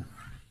 and then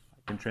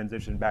I can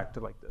transition back to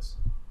like this,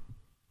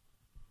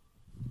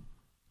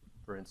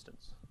 for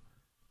instance.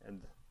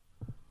 And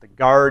the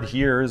guard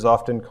here is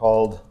often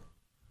called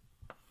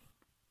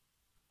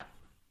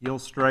heel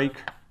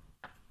strike.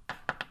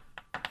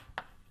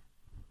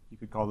 You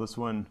could call this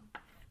one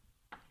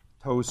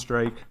toe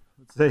strike,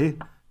 let's say.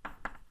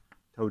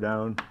 Toe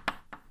down,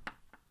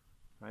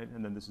 right?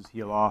 And then this is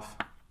heel off,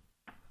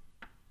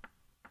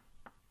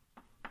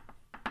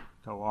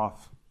 toe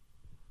off.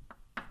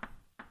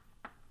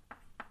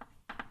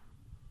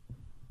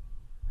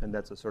 And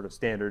that's a sort of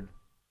standard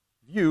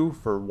view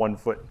for 1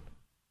 foot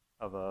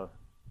of a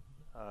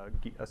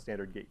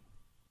standard gait.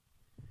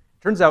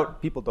 Turns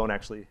out people don't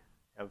actually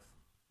have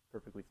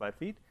perfectly flat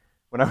feet.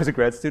 When I was a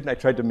grad student, I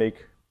tried to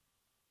make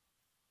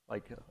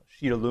like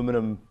sheet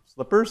aluminum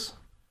slippers,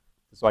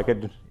 so I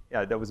could.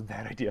 Yeah, that was a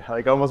bad idea.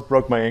 Like I almost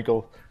broke my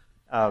ankle.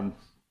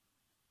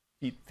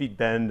 Feet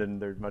bend, and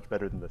they're much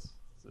better than this.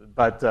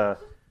 But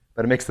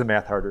it makes the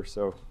math harder.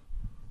 So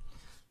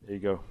there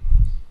you go.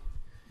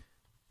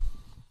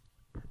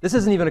 This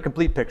isn't even a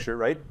complete picture,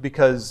 right?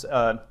 Because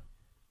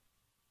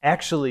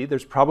actually,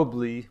 there's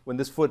probably, when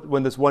this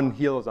one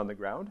heel is on the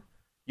ground,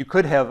 you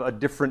could have a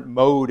different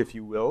mode, if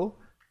you will,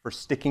 for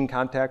sticking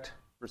contact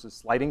versus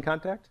sliding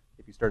contact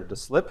if you started to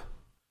slip,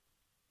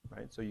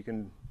 right? So you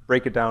can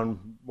break it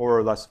down more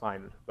or less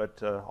fine.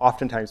 But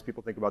oftentimes,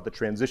 people think about the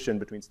transition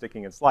between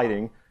sticking and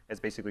sliding as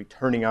basically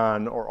turning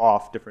on or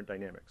off different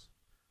dynamics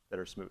that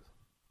are smooth.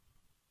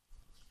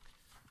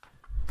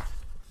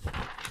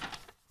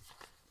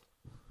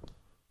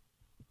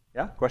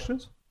 Yeah,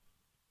 questions?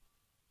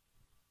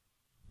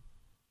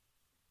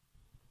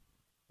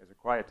 You guys are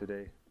quiet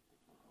today.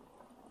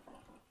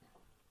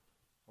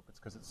 Hope it's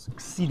because it's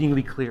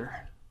exceedingly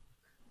clear.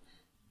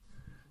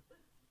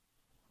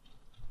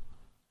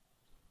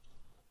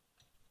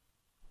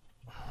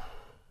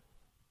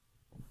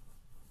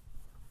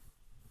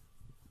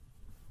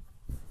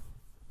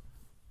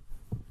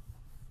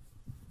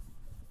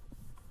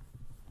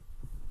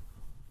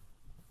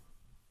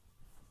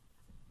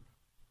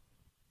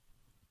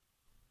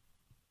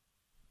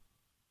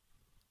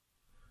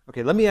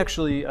 Okay, let me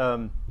actually,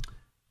 I'll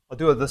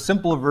do the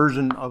simpler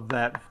version of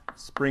that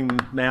spring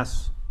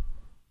mass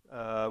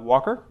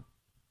walker.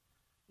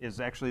 Is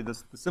actually, the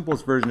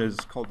simplest version is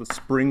called the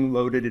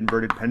spring-loaded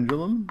inverted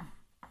pendulum.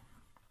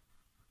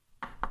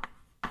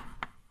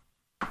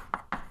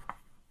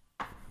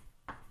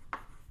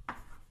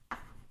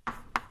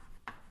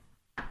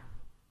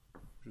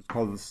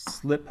 called the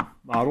SLIP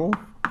model.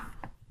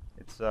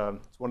 It's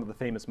one of the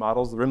famous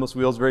models. The rimless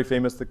wheel is very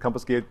famous. The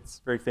compass gate's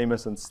very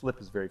famous, and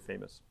SLIP is very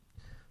famous.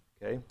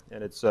 Okay,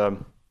 and it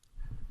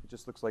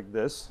just looks like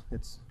this.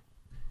 It's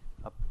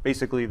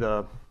basically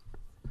the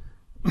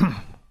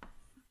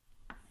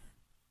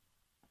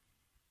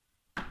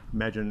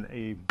imagine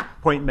a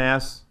point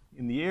mass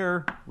in the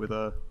air with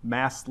a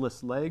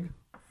massless leg,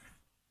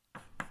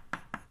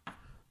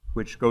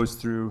 which goes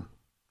through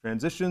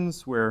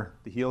transitions where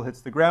the heel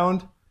hits the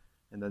ground,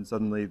 and then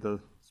suddenly the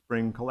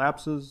spring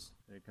collapses,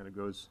 and it kind of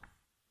goes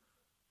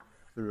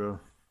through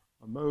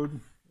a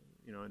mode,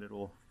 and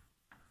it'll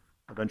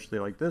eventually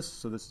like this.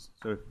 So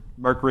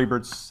Mark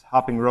Raybert's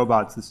hopping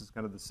robots, this is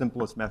kind of the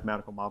simplest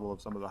mathematical model of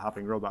some of the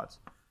hopping robots.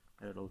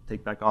 And it'll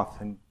take back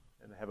off and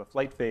have a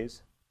flight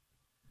phase.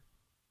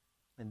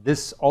 And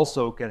this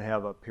also can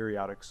have a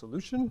periodic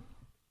solution.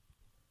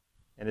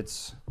 And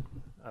it's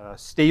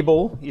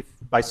stable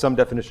by some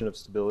definition of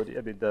stability.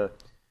 I mean,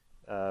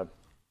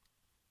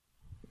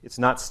 it's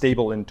not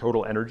stable in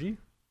total energy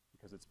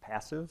because it's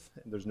passive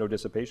and there's no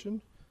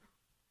dissipation.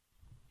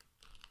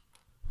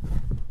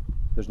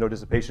 There's no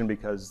dissipation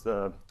because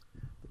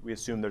we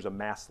assume there's a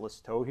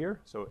massless toe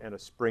here, and a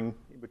spring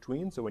in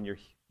between. So when your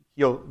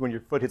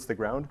foot hits the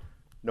ground,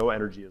 no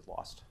energy is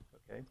lost.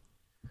 Okay,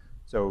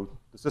 so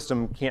the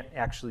system can't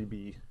actually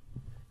be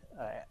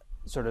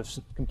sort of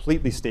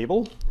completely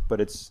stable, but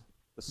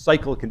the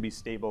cycle can be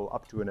stable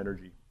up to an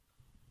energy.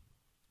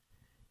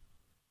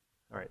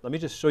 All right, let me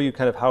just show you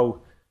kind of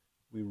how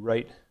we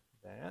write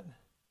that.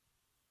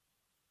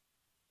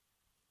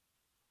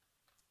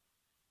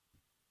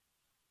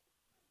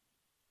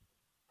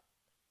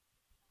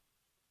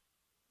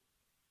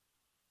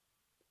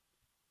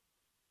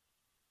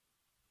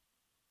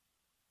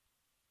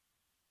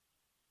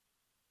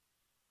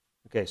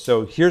 Okay,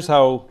 so here's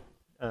how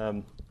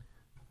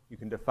you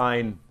can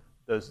define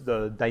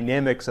the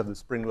dynamics of the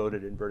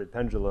spring-loaded inverted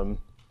pendulum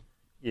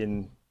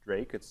in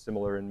Drake. It's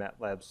similar in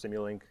MATLAB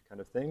Simulink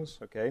kind of things,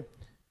 okay?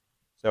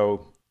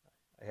 So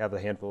I have a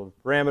handful of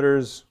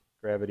parameters: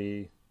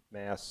 gravity,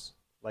 mass,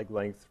 leg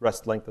length,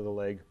 rest length of the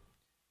leg,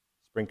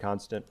 spring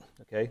constant,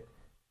 okay?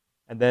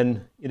 And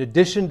then in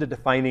addition to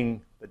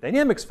defining the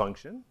dynamics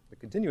function, the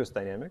continuous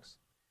dynamics,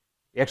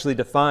 you actually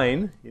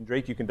define, in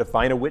Drake you can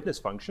define a witness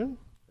function,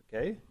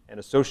 okay, and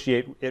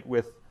associate it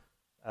with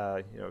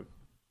the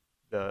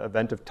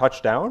event of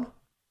touchdown,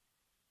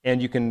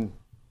 and you can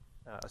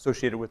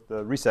associate it with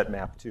the reset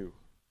map too.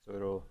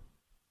 So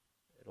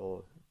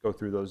it'll go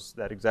through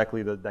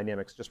exactly the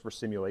dynamics just for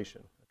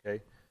simulation. Okay,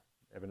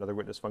 I have another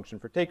witness function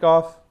for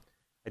takeoff.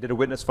 I did a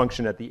witness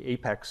function at the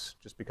apex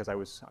just because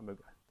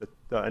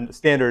the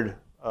standard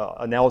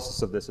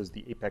analysis of this is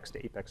the apex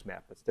to apex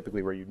map. That's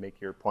typically where you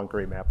make your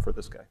Poincare map for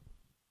this guy.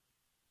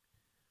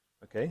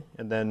 Okay,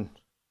 and then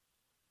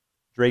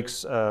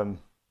Drake's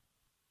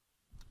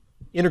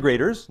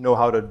integrators know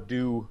how to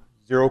do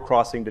zero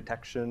crossing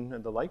detection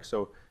and the like,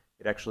 so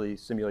it actually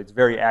simulates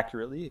very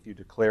accurately. If you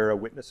declare a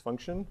witness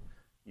function,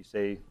 you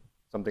say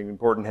something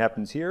important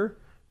happens here,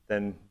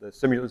 then the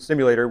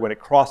simulator, when it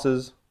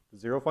crosses the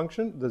zero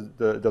function,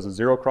 does a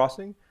zero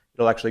crossing,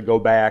 it'll actually go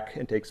back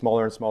and take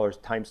smaller and smaller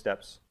time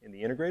steps in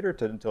the integrator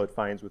until it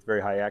finds with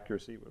very high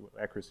accuracy,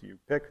 you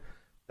pick,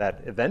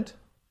 that event,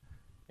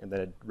 and then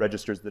it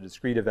registers the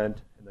discrete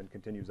event and then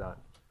continues on,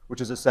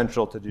 which is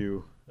essential to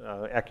do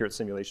accurate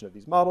simulation of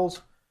these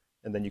models.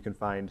 And then you can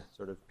find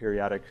sort of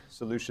periodic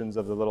solutions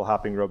of the little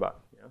hopping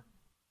robot. Yeah?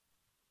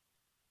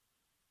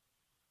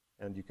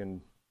 And you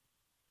can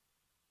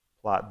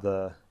plot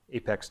the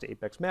apex to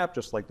apex map,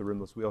 just like the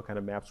rimless wheel kind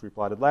of maps we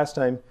plotted last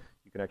time.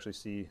 You can actually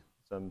see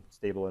some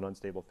stable and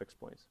unstable fixed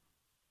points.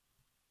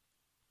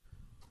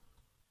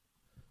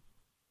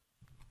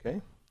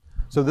 Okay,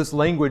 so this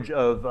language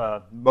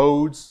of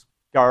modes,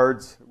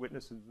 guards,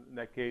 witnesses in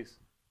that case,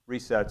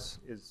 resets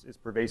is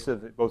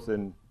pervasive both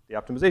in the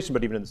optimization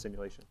but even in the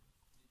simulation.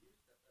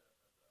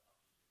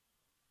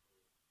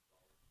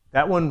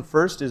 That one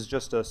first is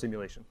just a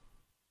simulation.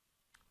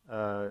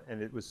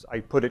 And it was,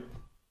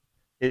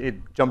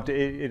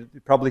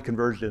 it probably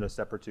converged in a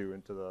step or two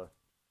into the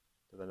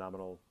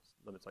nominal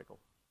limit cycle.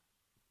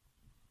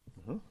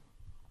 Mm-hmm.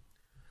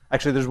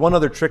 Actually, there's one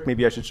other trick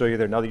maybe I should show you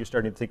there now that you're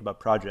starting to think about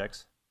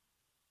projects.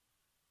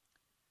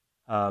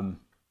 I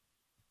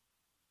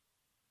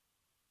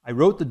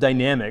wrote the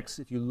dynamics.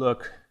 If you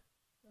look,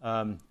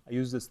 I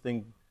use this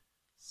thing,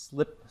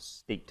 slip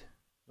state,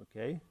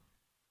 okay?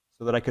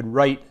 So that I could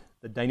write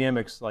the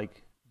dynamics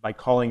like by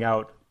calling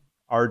out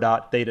r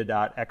dot, theta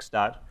dot, x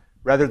dot,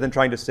 rather than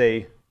trying to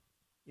say,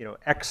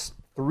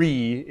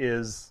 x3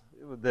 is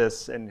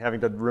this and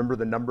having to remember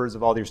the numbers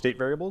of all your state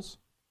variables.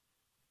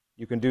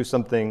 You can do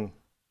something,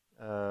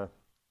 where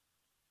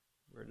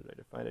did I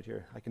define it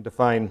here? I can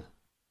define,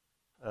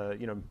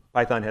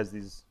 Python has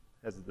these,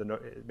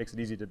 it makes it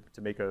easy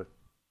to make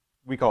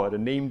we call it a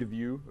named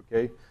view,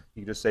 okay?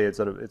 You can just say it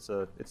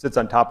sits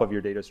on top of your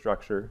data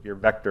structure, your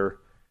vector,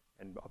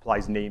 and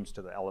applies names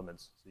to the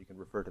elements, so you can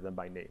refer to them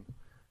by name.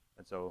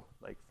 And so,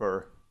 like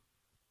for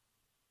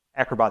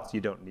Acrobats, you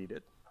don't need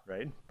it,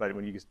 right? But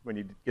when you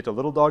get to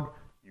little dog,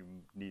 you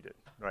need it,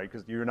 right?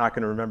 Because you're not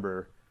going to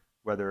remember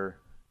whether,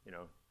 you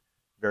know,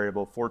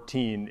 variable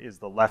 14 is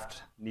the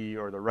left knee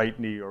or the right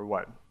knee or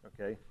what,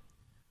 okay?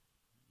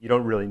 You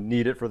don't really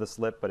need it for the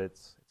slip, but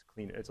it's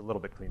cleaner. It's a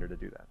little bit cleaner to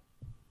do that.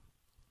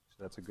 So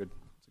that's a good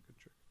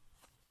trick.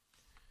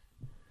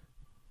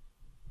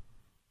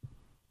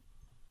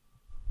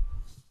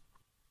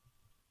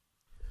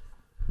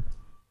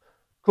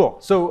 Cool.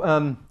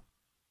 So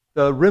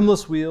the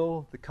rimless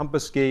wheel, the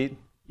compass gate,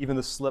 even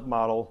the slip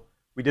model,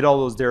 we did all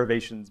those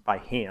derivations by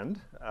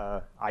hand.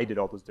 I did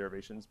all those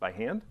derivations by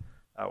hand.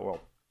 Well,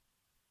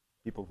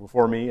 people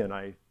before me, and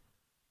I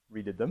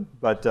redid them.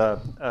 But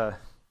I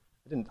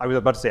didn't. I was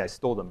about to say I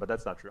stole them, but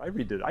that's not true. I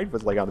redid it. I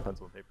was like on the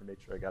pencil and paper,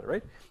 made sure I got it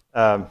right.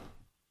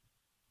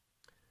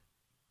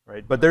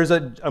 Right. But there's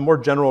a more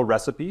general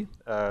recipe,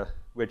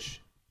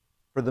 which,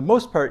 for the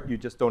most part, you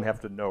just don't have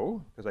to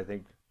know, because I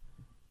think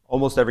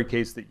almost every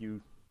case that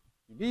you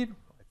need,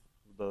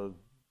 the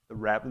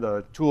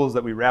tools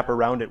that we wrap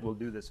around it will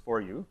do this for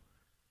you.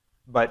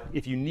 But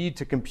if you need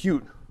to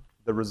compute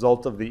the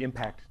result of the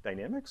impact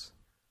dynamics,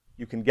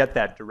 you can get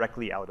that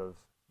directly out of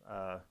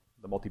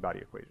the multi-body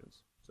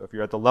equations. So if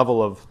you're at the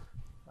level of,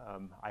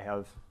 I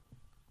have,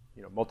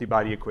 you know,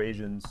 multi-body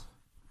equations.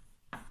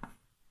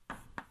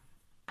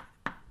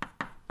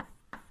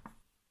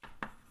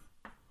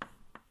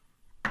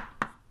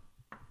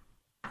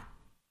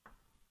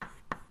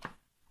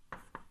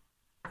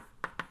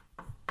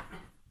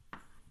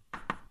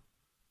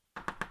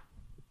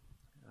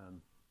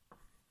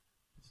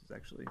 This is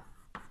actually,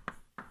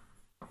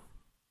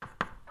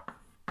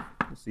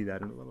 we'll see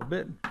that in a little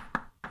bit.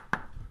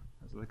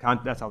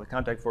 That's how the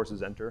contact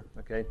forces enter,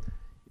 okay?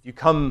 If you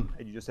come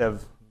and you just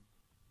have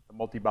a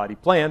multi-body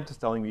plant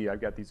telling me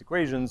I've got these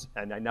equations,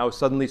 and I now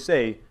suddenly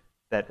say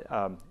that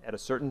at a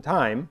certain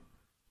time,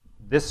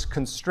 this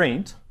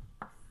constraint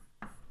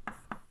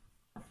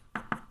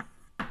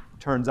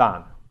turns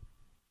on,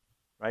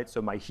 right?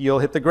 So my heel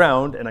hit the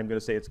ground, and I'm going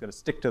to say it's going to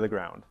stick to the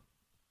ground.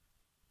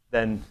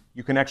 Then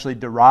you can actually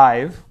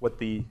derive what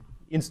the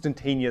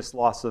instantaneous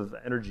loss of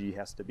energy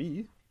has to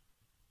be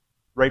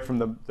right from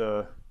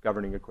the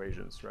governing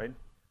equations, right?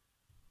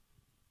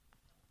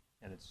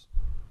 And it's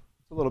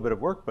a little bit of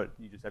work, but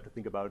you just have to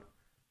think about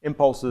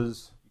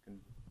impulses.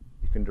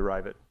 You can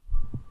derive it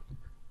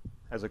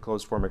as a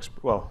closed form,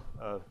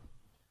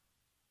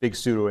 big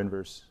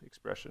pseudo-inverse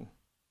expression.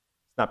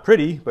 It's not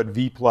pretty, but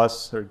V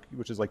plus,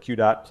 which is like Q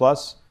dot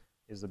plus,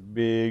 is a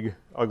big,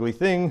 ugly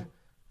thing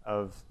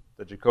of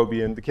the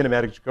Jacobian, the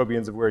kinematic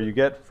Jacobians of where you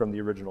get from the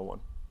original one.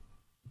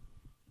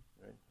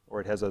 Right? Or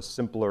it has a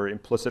simpler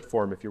implicit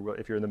form. If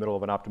you're in the middle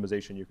of an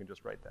optimization, you can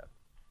just write that.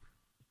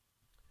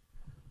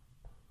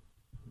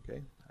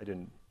 Okay, I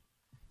didn't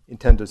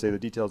intend to say the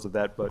details of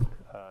that, but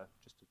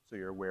just so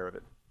you're aware of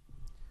it.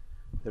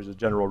 There's a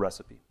general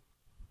recipe.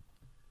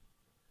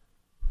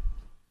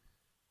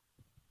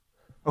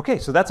 Okay,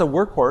 so that's a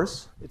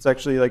workhorse. It's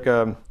actually like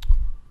a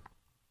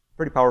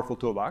pretty powerful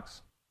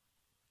toolbox.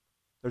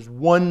 There's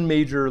one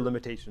major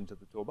limitation to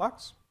the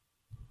toolbox,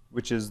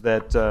 which is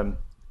that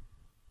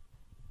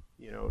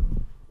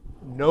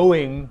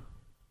knowing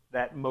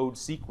that mode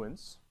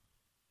sequence,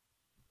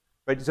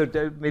 right?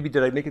 So maybe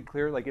did I make it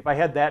clear? Like if I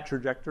had that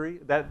trajectory,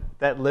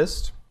 that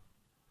list,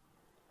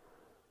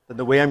 then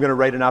the way I'm going to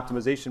write an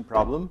optimization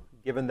problem,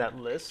 given that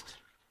list,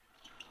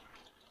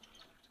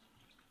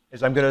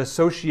 is I'm going to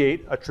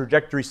associate a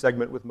trajectory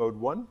segment with mode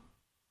 1,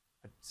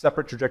 a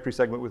separate trajectory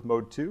segment with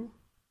mode 2,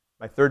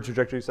 my third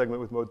trajectory segment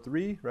with mode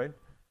 3, right?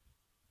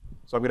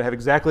 So I'm going to have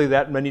exactly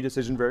that many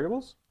decision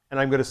variables, and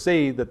I'm going to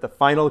say that the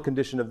final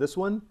condition of this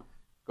one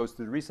goes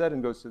to the reset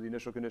and goes to the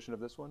initial condition of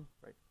this one,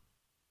 right?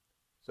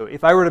 So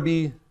if I were to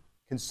be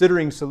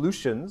considering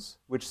solutions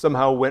which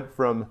somehow went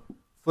from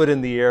foot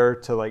in the air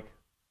to like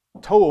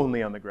toe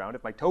only on the ground,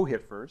 if my toe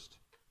hit first,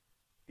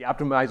 the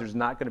optimizer is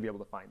not going to be able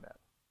to find that.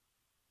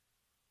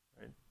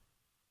 Right?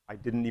 I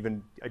didn't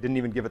even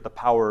give it the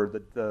power,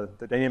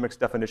 the dynamics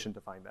definition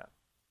to find that.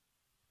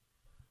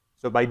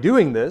 So by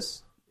doing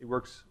this, it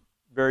works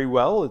very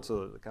well. It's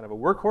a kind of a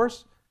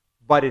workhorse,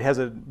 but it has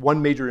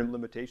one major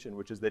limitation,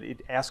 which is that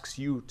it asks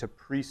you to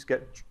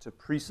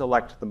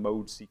pre-select the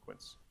mode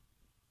sequence.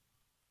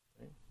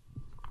 Okay.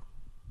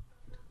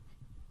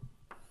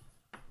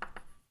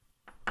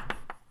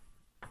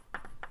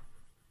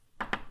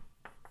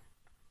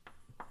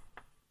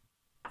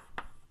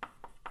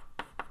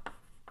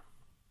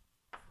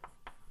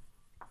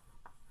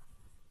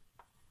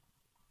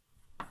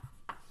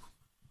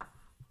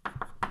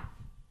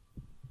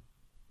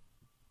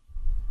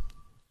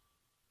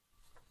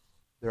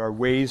 There are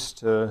ways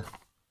to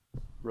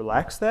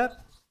relax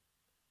that,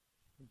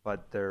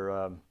 but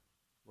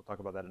we'll talk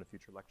about that in a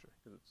future lecture,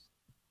 because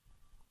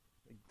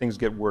things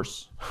get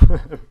worse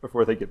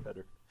before they get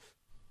better.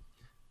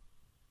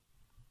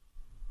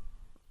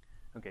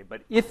 Okay,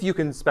 but if you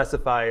can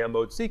specify a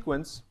mode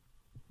sequence,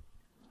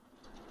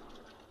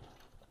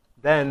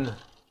 then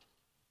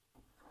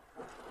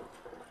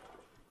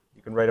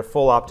you can write a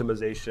full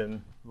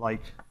optimization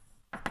like,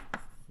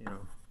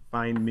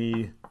 find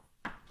me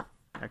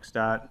x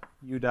dot,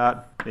 u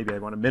dot. Maybe I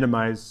want to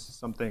minimize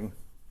something.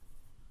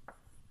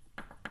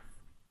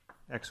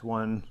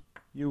 x1,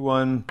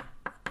 u1,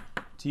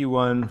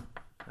 t1,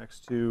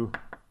 x2,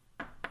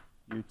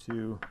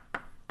 u2,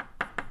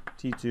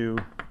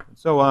 t2, and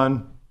so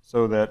on,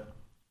 so that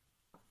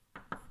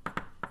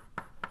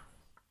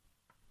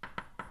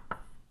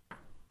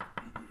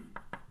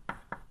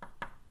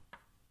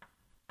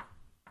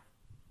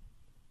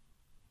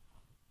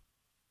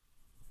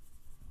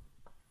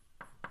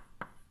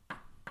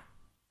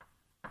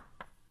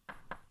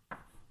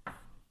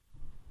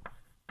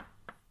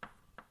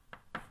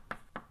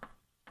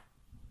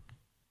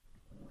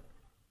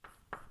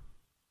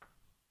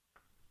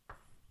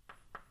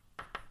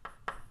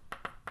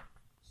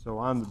so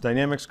on the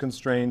dynamics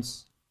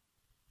constraints,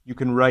 you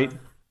can write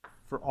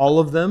for all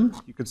of them,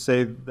 you could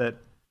say that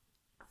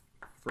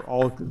for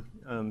all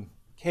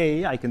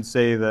k, I can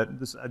say that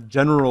this a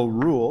general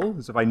rule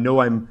is if I know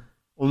I'm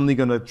only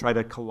going to try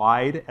to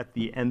collide at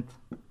the end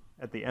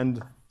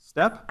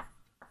step,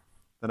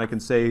 then I can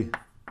say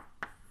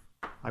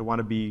I want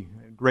to be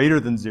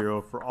greater than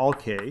 0 for all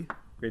k,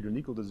 greater than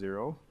equal to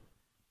 0,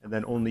 and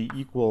then only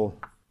equal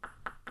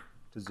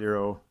to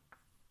 0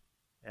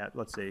 at,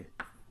 let's say,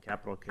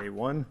 capital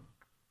K1,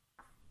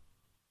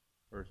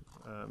 or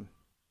let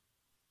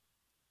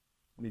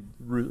me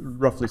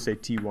roughly say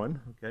T1,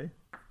 okay,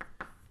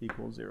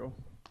 equals 0,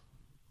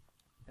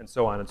 and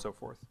so on and so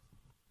forth,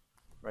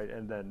 right?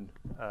 And then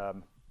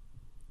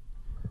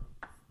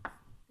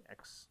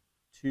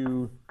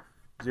x2,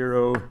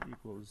 0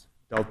 equals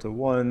delta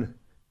 1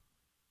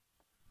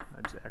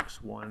 times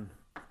x1, and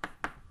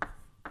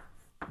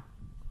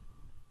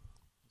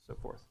so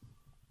forth.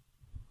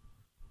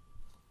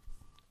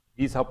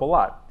 These help a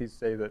lot. These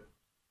say that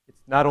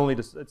it's not only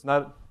it's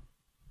not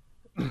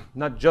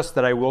just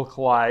that I will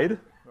collide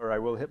or I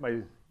will hit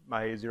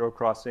my zero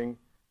crossing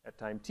at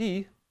time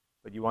t,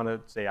 but you want to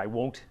say I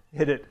won't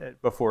hit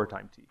it before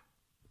time t.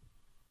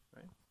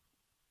 Right?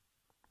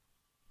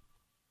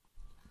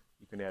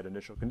 You can add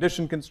initial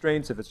condition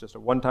constraints if it's just a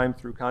one-time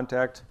through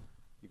contact.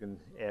 You can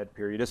add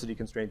periodicity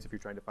constraints if you're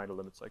trying to find a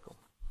limit cycle.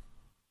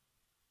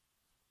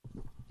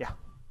 Yeah.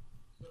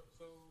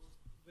 So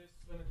this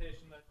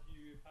limitation that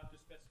you had to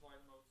specify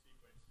in mode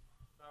sequence,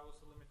 that was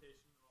a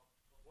limitation of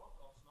what?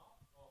 Of SNOP?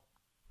 Of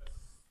this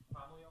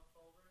family of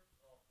solvers?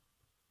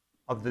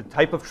 Of the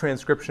type of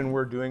transcription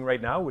we're doing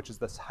right now, which is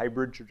this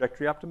hybrid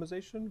trajectory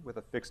optimization with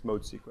a fixed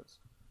mode sequence.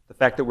 The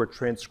fact that we're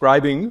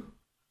transcribing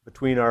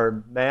between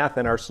our math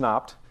and our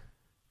SNOPT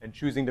and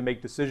choosing to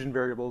make decision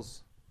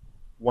variables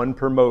one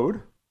per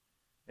mode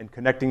and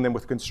connecting them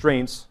with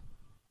constraints,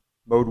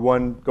 mode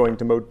 1 going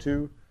to mode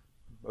 2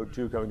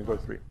 going to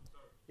mode 3.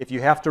 If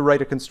you have to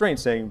write a constraint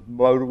saying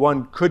mode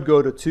 1 could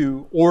go to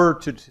 2 or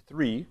to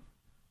 3,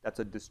 that's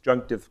a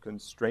disjunctive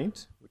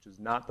constraint, which is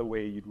not the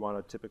way you'd want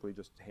to typically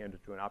just hand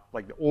it to an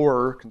like the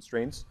OR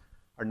constraints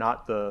are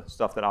not the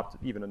stuff that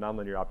even a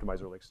nonlinear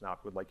optimizer like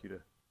SNOP would like you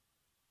to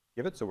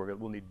give it. So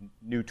we'll need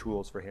new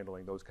tools for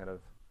handling those kind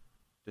of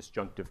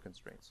disjunctive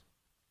constraints.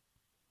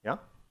 Yeah?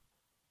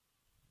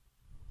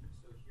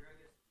 So here I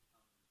guess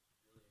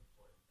it becomes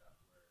really important that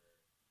we're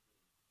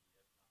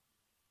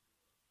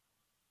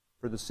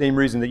For the same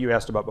reason that you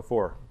asked about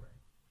before.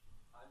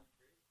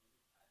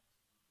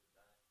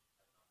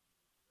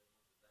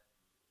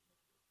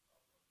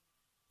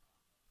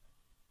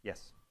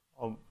 Yes.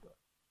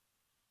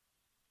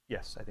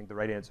 Yes, I think the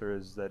right answer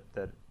is that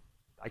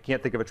I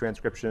can't think of a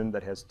transcription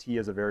that has t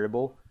as a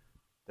variable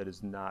that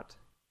is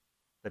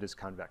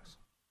convex.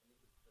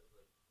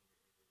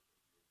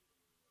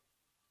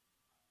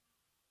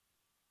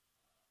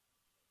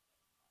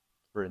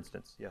 For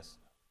instance, yes,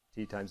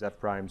 t times f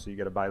prime, so you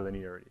get a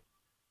bilinearity.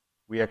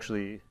 We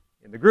actually,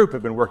 in the group,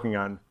 have been working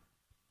on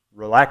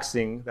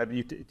relaxing that.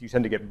 You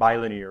tend to get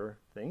bilinear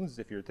things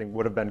if your thing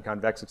would have been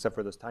convex except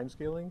for this time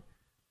scaling,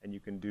 and you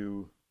can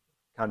do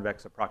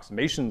convex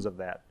approximations of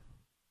that,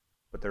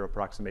 but they're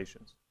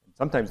approximations. And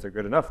sometimes they're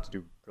good enough to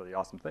do really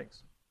awesome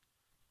things,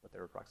 but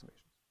they're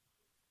approximations.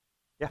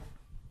 Yeah?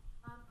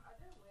 Are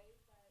there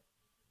ways that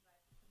you can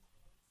write the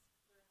constraints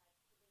for something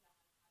that has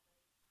hybrid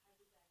dynamics that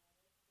existing later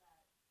in the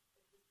mode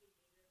can merge it?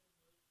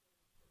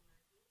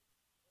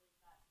 Or is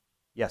that?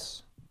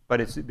 Yes,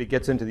 but it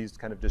gets into these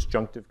kind of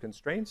disjunctive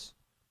constraints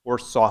or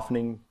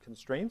softening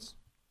constraints.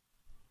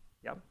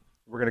 Yeah,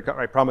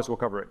 I promise we'll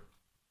cover it.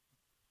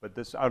 But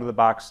this out of the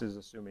box is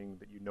assuming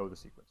that you know the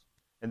sequence.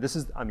 And this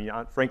is, I mean,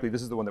 frankly,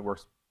 this is the one that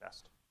works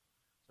best.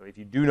 So if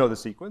you do know the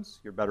sequence,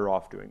 you're better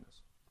off doing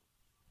this.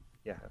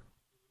 Yeah.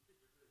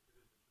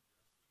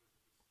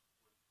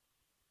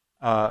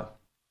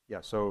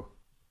 Yeah, so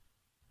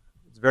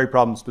it's very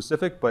problem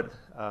specific, but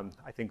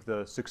I think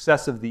the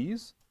success of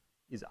these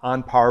is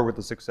on par with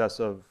the success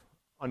of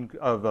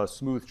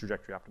smooth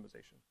trajectory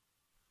optimization.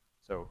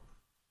 So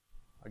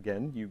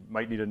again, you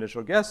might need an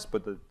initial guess,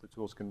 but the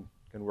tools can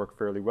work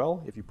fairly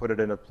well. If you put it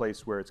in a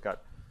place where it's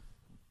got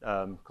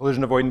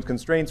collision avoidance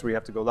constraints where you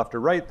have to go left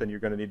or right, then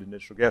you're going to need an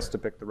initial guess to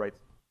pick the right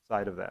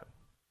side of that.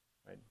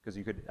 Right? Because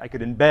I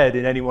could embed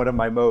in any one of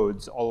my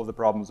modes all of the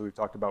problems that we've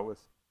talked about with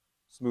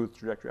smooth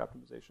trajectory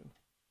optimization,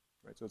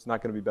 right? So it's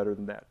not going to be better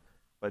than that.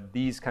 But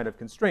these kind of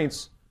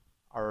constraints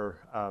are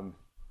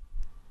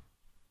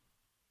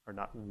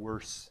not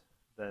worse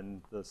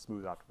than the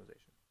smooth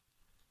optimization.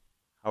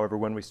 However,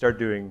 when we start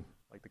doing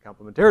like the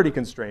complementarity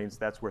constraints,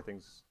 that's where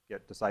things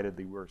get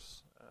decidedly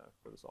worse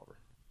for the solver.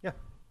 Yeah?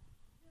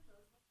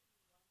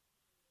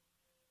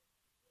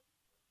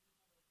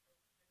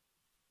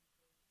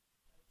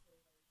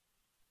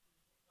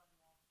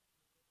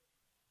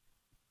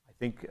 I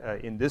think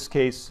in this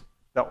case,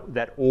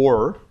 that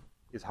or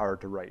is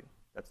hard to write.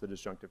 That's the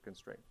disjunctive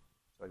constraint.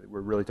 So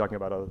we're really talking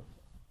about a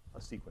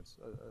sequence,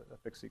 a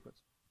fixed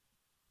sequence.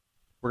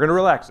 We're going to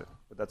relax it,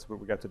 but that's what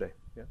we got today.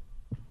 Yeah.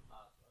 So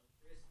I'm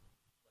curious,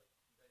 like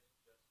you guys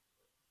just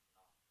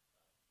not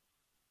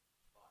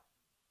spot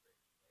rate,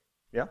 right?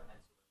 Yeah. And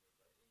so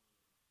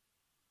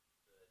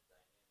when you're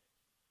writing the dynamic,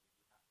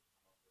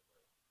 you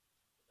have to come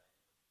up with like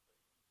the dynamic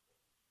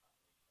equation.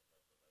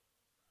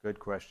 Good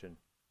question.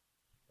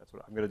 That's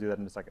what I'm going to do that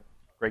in a second.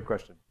 Great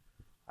question.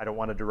 I don't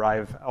want to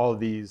derive all of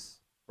these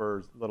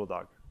for little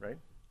dog, right?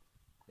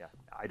 Yeah,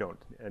 I don't,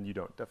 and you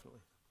don't, definitely.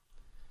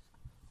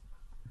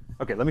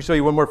 Okay, let me show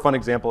you one more fun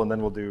example, and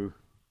then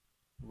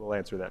we'll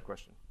answer that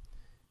question.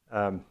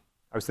 I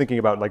was thinking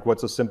about like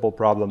what's a simple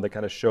problem that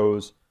kind of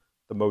shows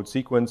the mode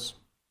sequence.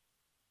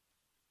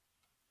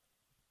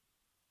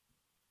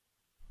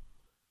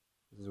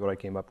 This is what I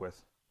came up with.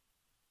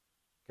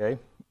 Okay,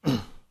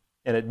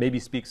 and it maybe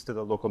speaks to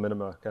the local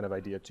minima kind of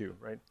idea too,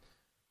 right?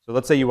 So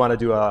let's say you want to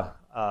do a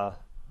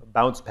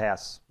bounce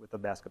pass with a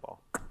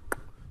basketball,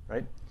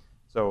 right?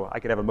 So I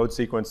could have a mode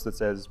sequence that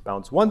says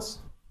bounce once.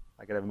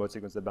 I could have a mode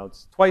sequence that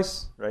bounce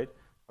twice, right?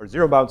 Or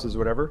 0 bounces,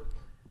 whatever.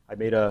 I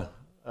made a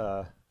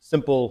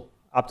simple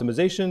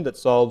optimization that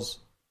solves,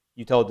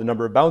 you tell it the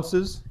number of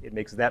bounces. It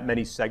makes that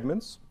many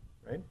segments,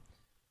 right?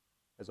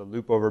 As a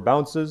loop over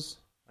bounces,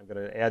 I'm going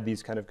to add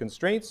these kind of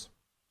constraints.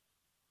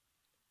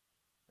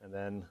 And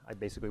then I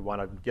basically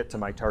want to get to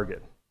my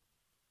target,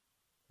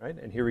 right?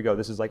 And here we go.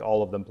 This is like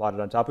all of them plotted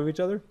on top of each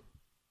other.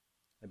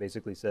 I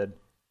basically said,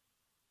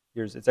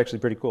 it's actually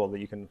pretty cool that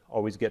you can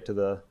always get to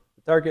the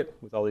target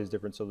with all these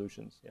different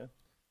solutions. Yeah,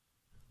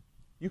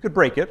 you could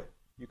break it.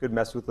 You could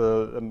mess with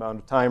the amount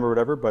of time or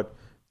whatever, but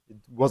it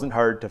wasn't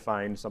hard to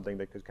find something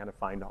that could kind of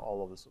find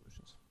all of the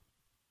solutions.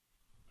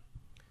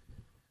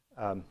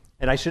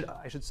 And I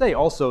should say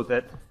also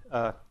that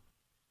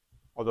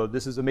although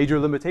this is a major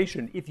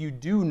limitation, if you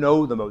do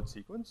know the mode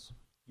sequence,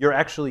 you're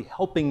actually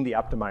helping the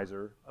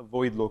optimizer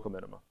avoid local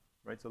minima,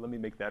 right? So let me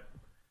make that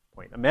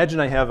point. Imagine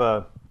I have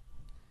a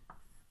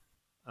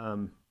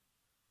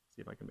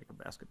see if I can make a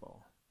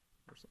basketball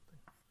or something.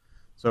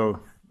 So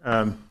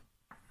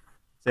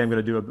say I'm going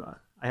to do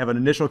I have an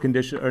initial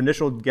condition or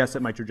initial guess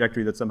at my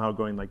trajectory that's somehow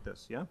going like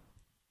this, yeah?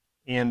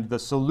 And the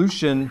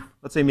solution,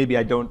 let's say maybe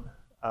I don't,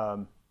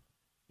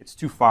 it's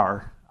too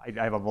far.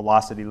 I have a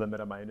velocity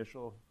limit on my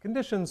initial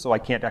condition, so I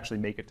can't actually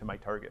make it to my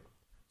target.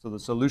 So the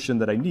solution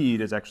that I need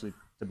is actually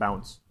to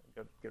bounce,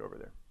 get over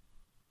there.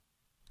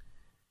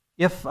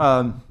 If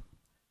I'm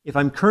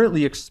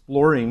currently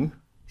exploring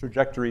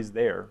trajectories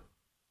there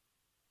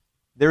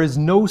is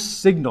no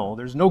signal,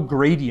 there's no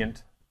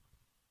gradient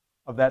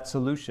of that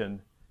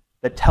solution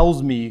that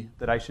tells me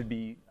that I should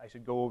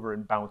go over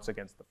and bounce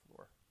against the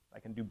floor. I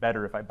can do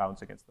better if I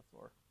bounce against the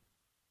floor.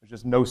 There's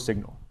just no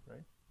signal,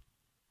 right?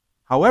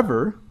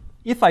 However,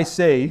 if I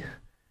say,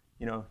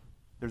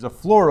 there's a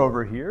floor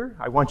over here,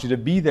 I want you to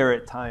be there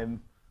at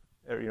time,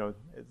 at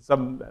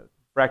some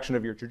fraction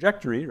of your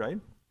trajectory, right?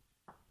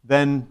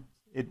 Then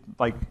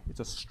it's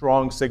a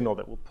strong signal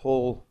that will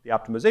pull the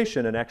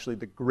optimization, and actually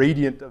the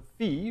gradient of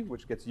phi,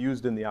 which gets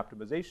used in the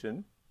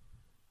optimization,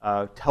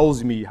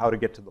 tells me how to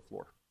get to the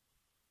floor.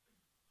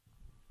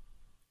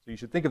 So you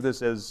should think of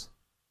this as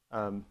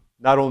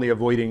not only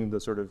avoiding the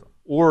sort of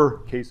or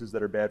cases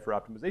that are bad for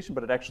optimization,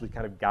 but it actually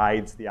kind of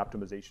guides the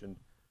optimization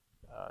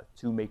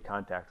to make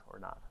contact or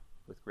not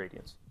with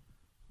gradients.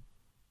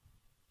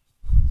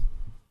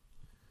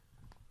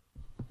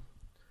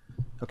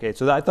 Okay,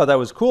 so I thought that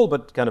was cool,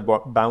 but kind of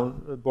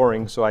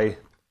boring. So I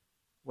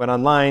went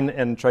online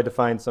and tried to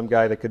find some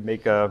guy that could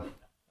make a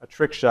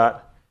trick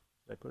shot.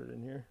 Did I put it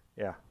in here?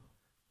 Yeah.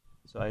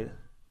 So I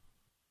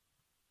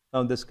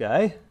found this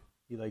guy.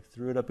 He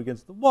threw it up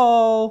against the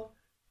wall,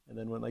 and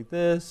then went like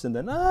this, and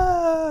then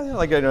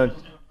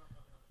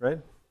right?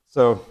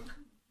 So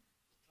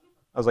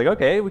I was like,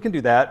 okay, we can do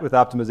that with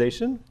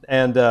optimization.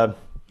 And so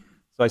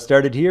I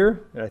started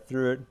here, and I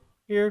threw it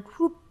here,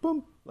 whoop,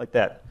 boom, like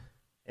that.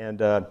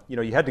 And I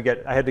had to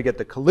get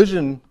the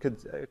collision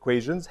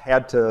equations,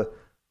 had to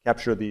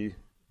capture the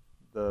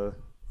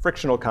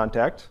frictional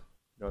contact.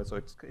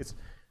 So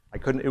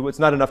it's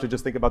not enough to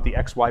just think about the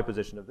XY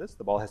position of this.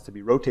 The ball has to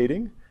be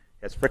rotating.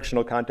 It has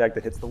frictional contact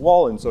that hits the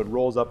wall, and so it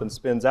rolls up and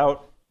spins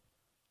out.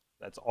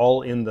 That's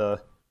all in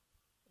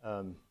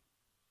in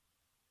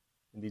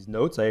these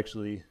notes. I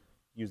actually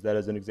use that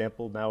as an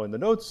example now in the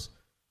notes.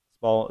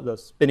 The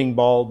spinning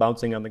ball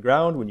bouncing on the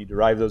ground. When you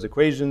derive those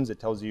equations, it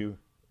tells you,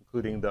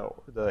 including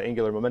the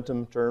angular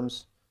momentum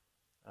terms,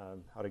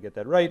 how to get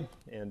that right.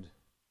 And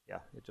yeah,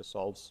 it just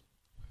solves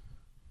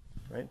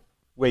right?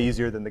 Way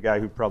easier than the guy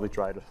who probably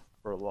tried it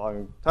for a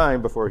long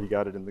time before he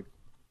got it in the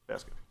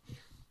basket.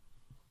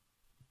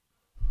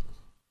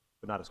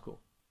 But not as cool.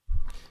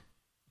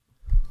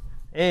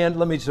 And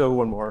let me show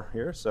one more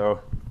here.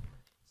 So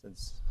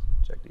since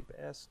Jagdeep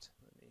asked,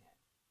 let me.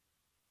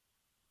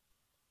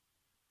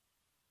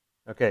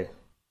 Okay.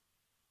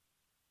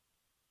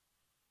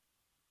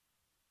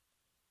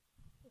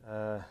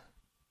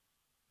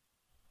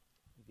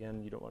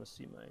 Again, you don't want to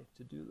see my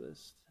to-do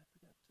list. I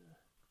forgot to.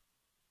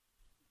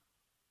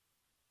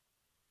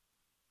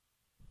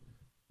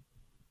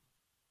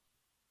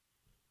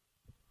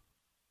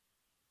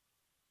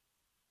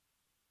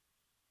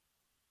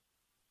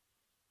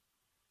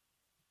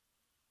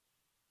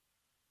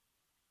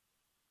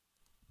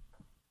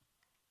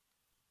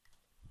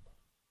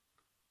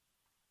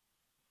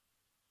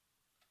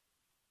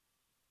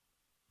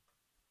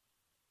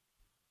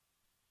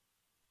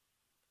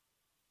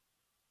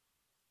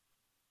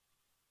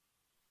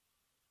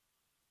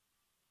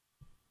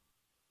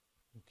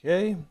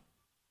 Okay,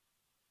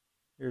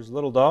 here's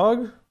Little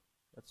Dog.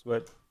 That's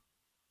what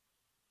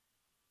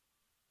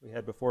we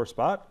had before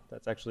Spot.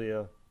 That's actually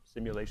a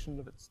simulation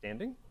of it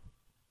standing.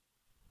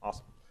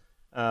 Awesome.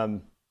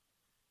 And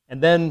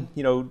then,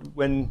 you know,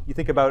 when you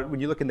think about,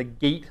 when you look in the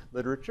gait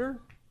literature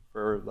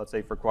for, let's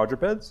say, for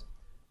quadrupeds,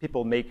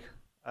 people make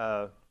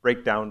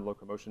break down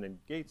locomotion in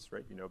gaits,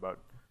 right? You know about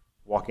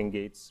walking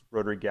gaits,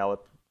 rotary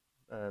gallop,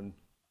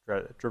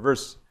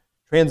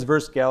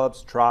 transverse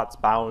gallops, trots,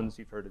 bounds.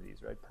 You've heard of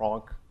these, right?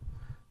 Pronk.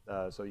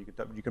 So you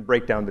can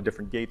break down the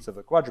different gaits of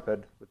a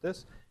quadruped with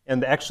this.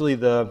 And actually,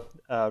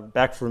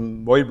 back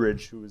from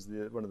Muybridge, who was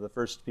one of the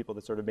first people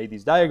that sort of made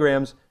these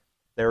diagrams,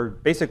 they're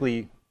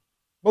basically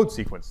mode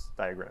sequence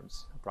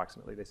diagrams,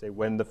 approximately. They say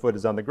when the foot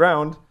is on the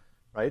ground,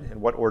 right,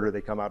 and what order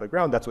they come out of the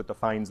ground. That's what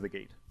defines the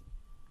gait.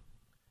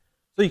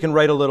 So you can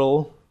write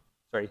you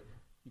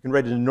can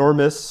write an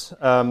enormous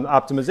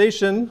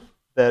optimization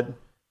that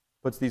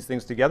puts these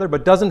things together,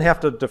 but doesn't have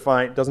to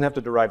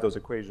derive those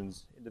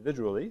equations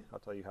individually. I'll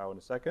tell you how in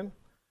a second.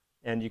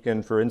 And you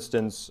can, for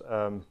instance,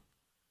 I'll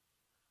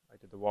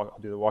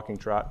do the walking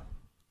trot.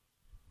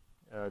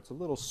 It's a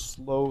little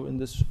slow in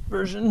this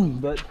version,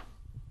 but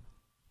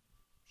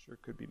sure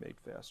could be made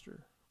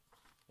faster.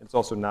 It's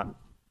also not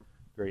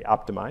very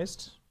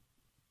optimized.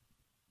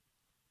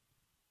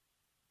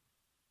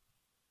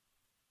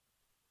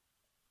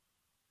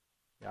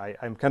 Yeah,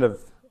 I'm kind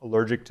of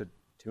allergic to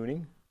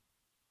tuning.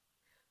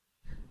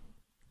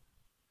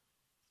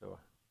 So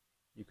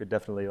you could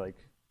definitely there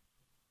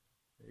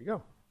you go.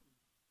 All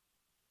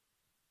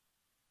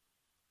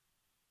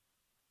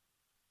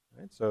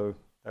right, so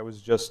that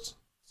was just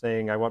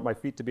saying I want my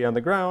feet to be on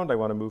the ground, I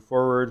want to move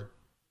forward,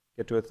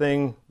 get to a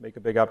thing, make a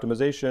big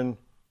optimization,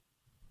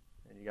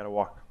 and you got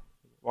to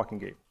walking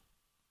gait.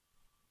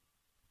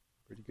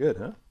 Pretty good,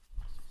 huh?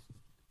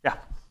 Yeah. So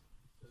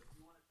if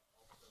you wanted to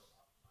also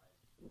optimize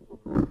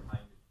time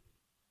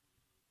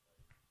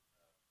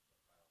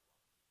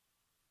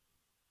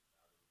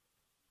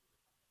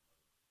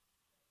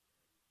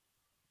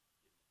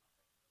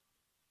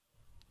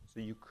So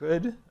you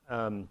could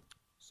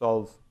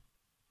solve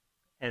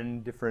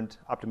n different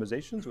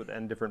optimizations with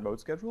n different mode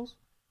schedules.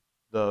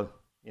 The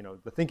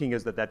thinking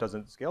is that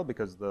doesn't scale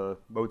because the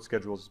mode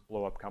schedules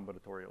blow up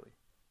combinatorially.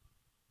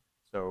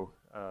 So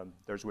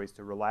there's ways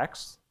to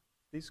relax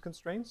these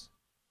constraints,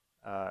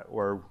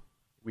 or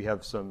we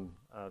have some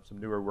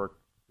newer work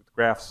with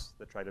graphs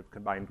that try to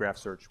combine graph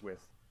search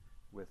with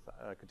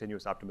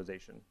continuous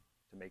optimization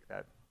to make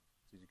that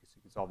so you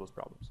can solve those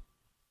problems.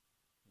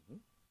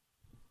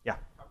 Yeah.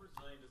 How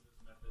resilient is this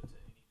method to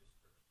any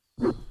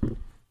disturbance?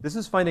 This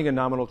is finding a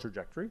nominal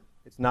trajectory.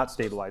 It's not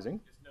stabilizing.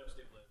 It's no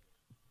stabilization.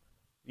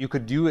 You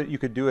could do it. You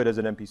could do it as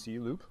an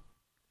MPC loop.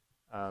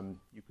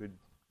 You could.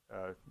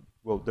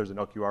 There's an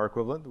LQR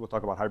equivalent. We'll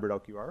talk about hybrid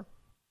LQR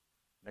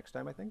next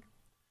time, I think.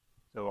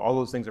 So all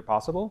those things are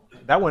possible.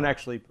 That one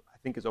actually, I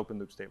think, is open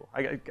loop stable.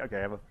 I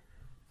have a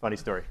funny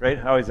story, right?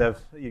 I always have.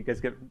 You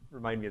guys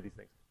remind me of these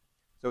things.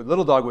 So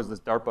Little Dog was this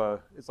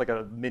DARPA. It's like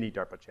a mini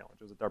DARPA challenge.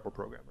 It was a DARPA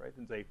program, right?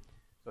 And they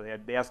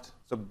asked.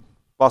 So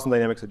Boston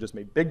Dynamics had just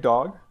made Big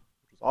Dog,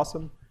 which was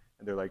awesome,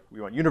 and they're like,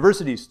 we want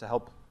universities to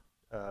help,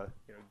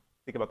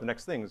 think about the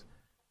next things.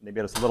 And they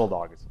made us Little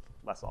Dog. It's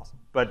less awesome,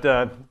 but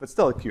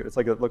still cute. It's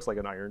it looks like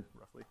an iron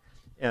roughly,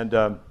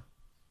 and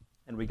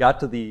we got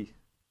to the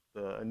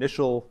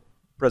initial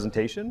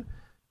presentation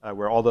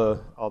where all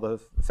the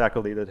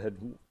faculty that had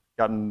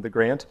gotten the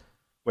grant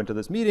went to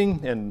this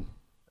meeting, and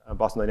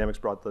Boston Dynamics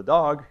brought the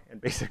dog, and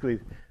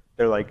basically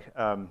they're like.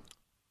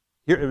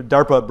 Here,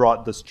 DARPA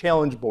brought this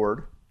challenge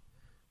board,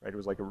 right? It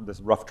was like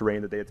this rough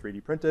terrain that they had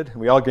 3D printed, and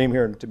we all came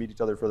here to meet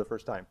each other for the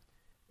first time.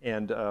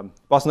 And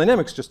Boston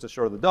Dynamics, just to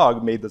show the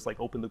dog, made this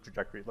open loop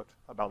trajectory. It looked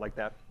about like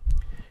that.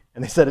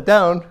 And they set it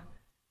down,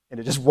 and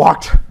it just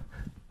walked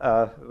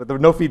with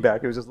no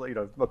feedback. It was just a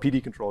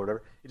PD control or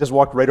whatever. It just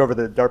walked right over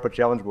the DARPA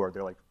challenge board.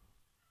 They're like,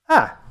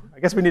 I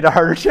guess we need a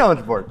harder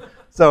challenge board.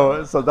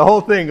 So the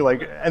whole thing,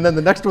 and then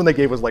the next one they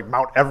gave was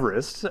Mount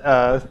Everest.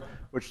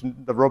 which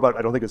the robot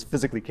I don't think is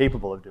physically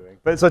capable of doing.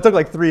 But so it took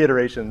like 3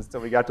 iterations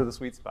till we got to the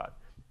sweet spot.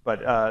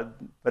 But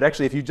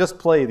actually, if you just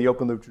play the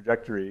open loop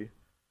trajectory,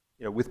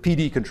 with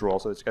PD control,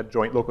 so it's got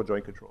local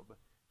joint control. But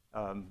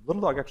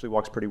Little Dog actually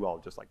walks pretty well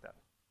just like that.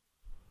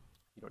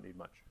 You don't need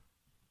much.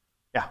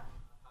 Yeah.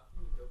 How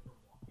can you go from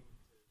walking to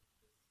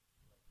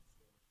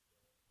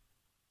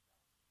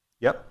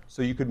Yep.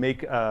 So you could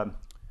make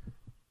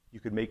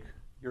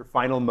your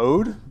final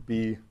mode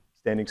be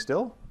standing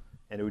still,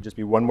 and it would just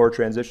be one more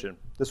transition.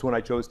 This one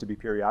I chose to be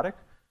periodic,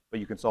 but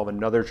you can solve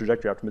another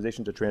trajectory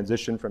optimization to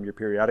transition from your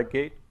periodic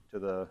gait to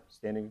the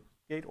standing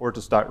gait, or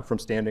to start from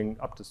standing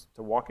up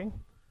to walking.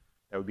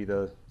 That would be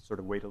the sort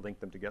of way to link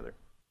them together.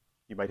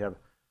 You might have a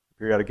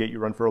periodic gait you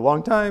run for a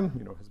long time,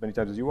 as many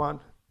times as you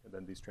want, and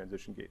then these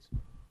transition gaits.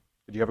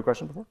 Did you have a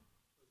question before?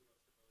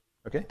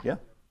 Okay, yeah.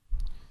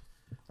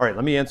 All right,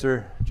 let me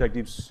answer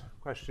Jagdeep's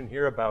question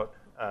here about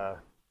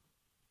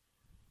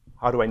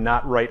how do I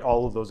not write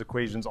all of those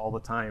equations all the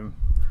time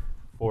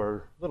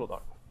for Little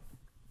Dog?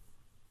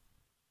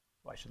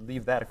 Well, I should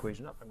leave that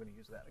equation up. I'm going to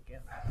use that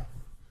again.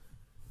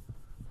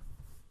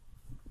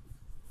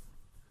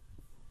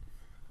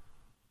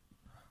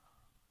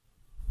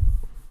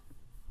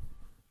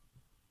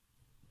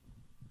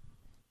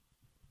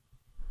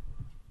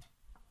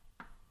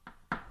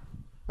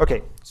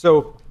 Okay,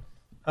 so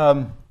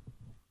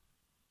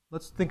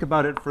let's think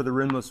about it for the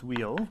rimless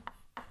wheel.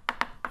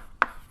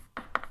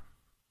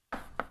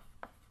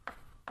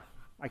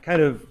 I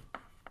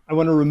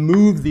want to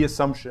remove the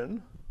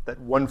assumption that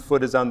one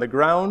foot is on the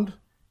ground,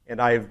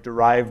 and I've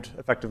derived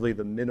effectively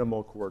the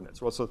minimal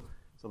coordinates. Well, so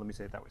let me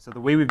say it that way. So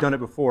the way we've done it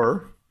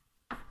before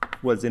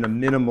was in a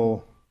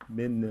minimal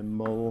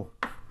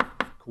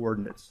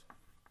coordinates.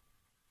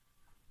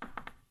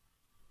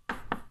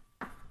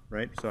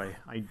 Right? So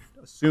I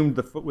assumed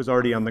the foot was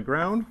already on the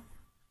ground,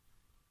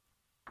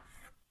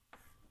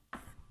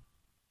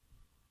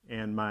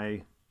 and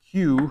my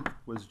Q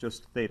was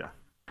just theta.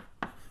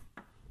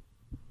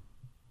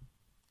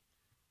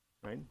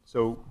 Right?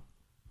 So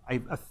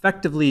I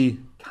effectively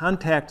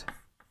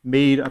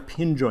made a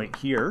pin joint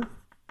here,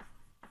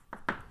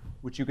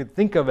 which you could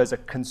think of as a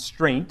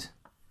constraint,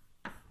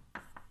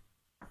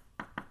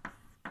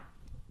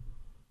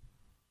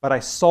 but I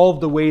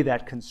solved away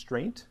that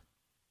constraint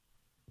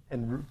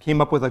and came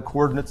up with a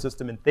coordinate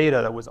system in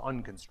theta that was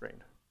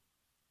unconstrained.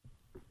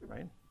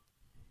 Right?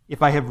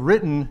 If I have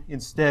written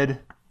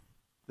instead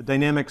the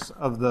dynamics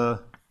of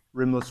the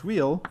rimless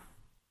wheel,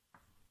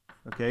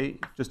 okay,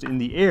 just in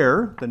the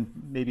air, then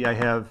maybe I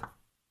have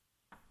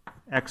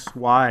x,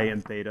 y,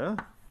 and theta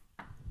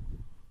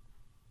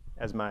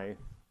as my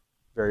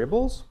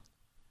variables.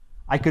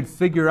 I could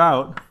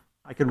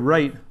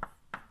write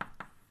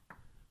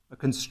a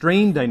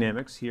constrained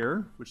dynamics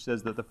here, which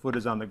says that the foot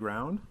is on the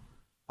ground,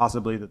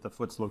 possibly that the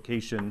foot's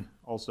location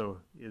also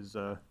is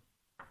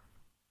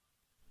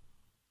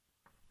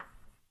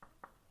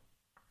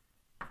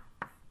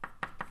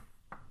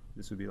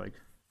this would be like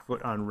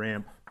foot on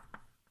ramp.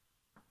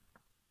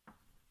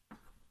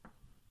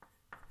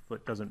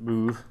 Foot doesn't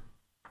move.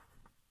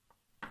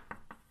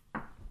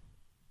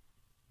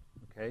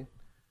 Okay.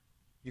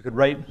 You could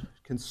write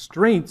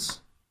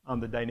constraints on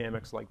the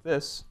dynamics like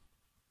this.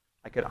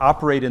 I could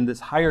operate in this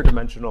higher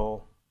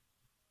dimensional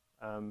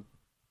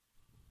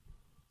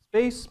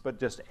space, but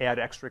just add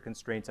extra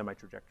constraints on my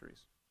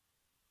trajectories.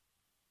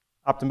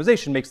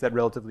 Optimization makes that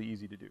relatively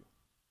easy to do.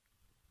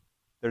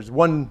 There's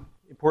one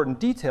important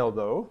detail,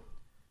 though,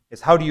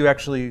 is how do you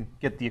actually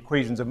get the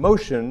equations of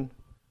motion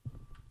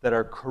that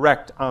are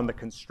correct on the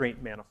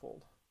constraint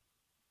manifold?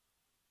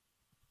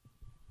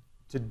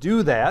 To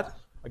do that,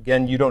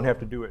 again, you don't have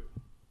to do it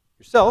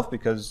yourself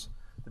because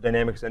the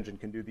dynamics engine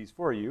can do these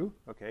for you,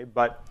 okay?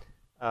 But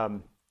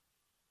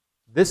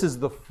this is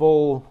the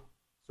full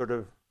sort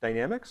of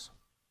dynamics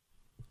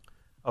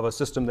of a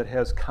system that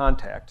has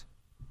contact.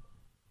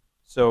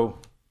 So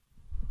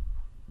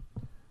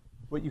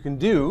what you can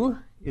do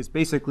is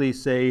basically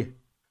say,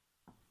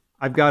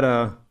 I've got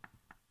a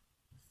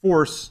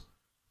force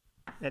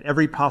at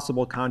every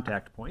possible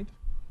contact point.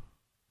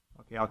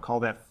 Okay, I'll call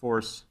that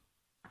force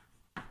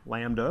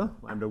lambda,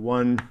 lambda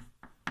 1,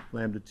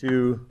 lambda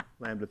 2,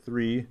 lambda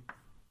 3,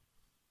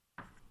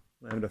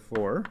 lambda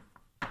 4.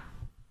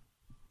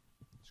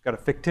 It's got a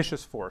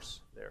fictitious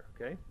force there,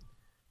 okay?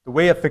 The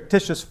way a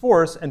fictitious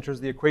force enters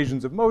the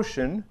equations of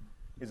motion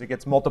is it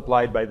gets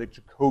multiplied by the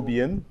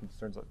Jacobian.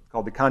 It's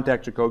called the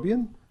contact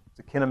Jacobian. It's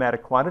a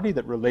kinematic quantity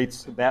that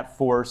relates that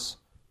force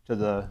to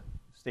the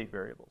state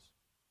variables.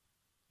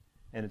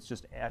 And it's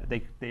just,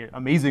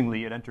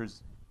 amazingly, it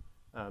enters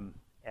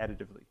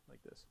additively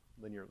like this,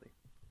 linearly.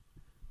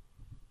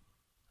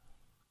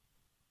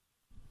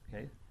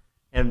 Okay.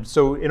 And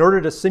so in order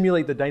to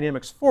simulate the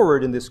dynamics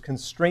forward in this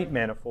constraint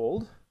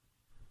manifold,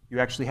 you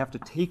actually have to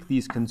take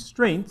these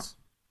constraints,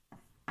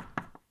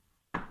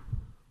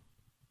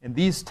 and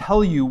these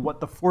tell you what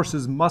the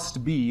forces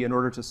must be in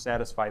order to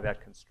satisfy that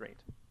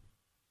constraint.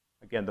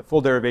 Again, the full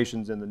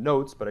derivation's in the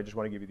notes, but I just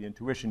want to give you the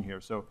intuition here.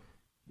 So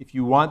if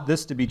you want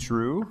this to be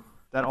true,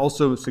 that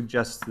also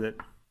suggests that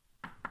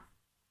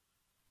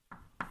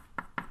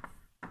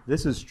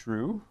this is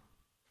true,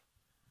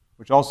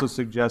 which also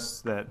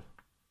suggests that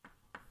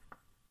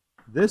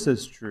this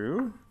is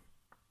true.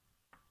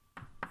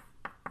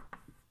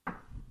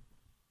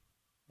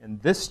 And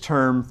this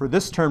term, for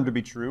this term to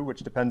be true,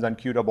 which depends on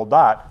q double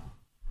dot,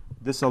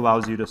 this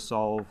allows you to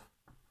solve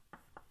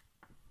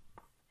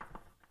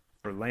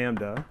for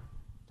lambda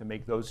to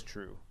make those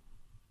true.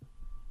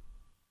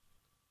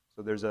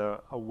 So there's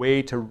a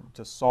way to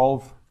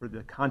solve for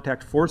the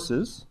contact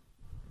forces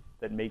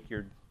that make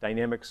your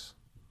dynamics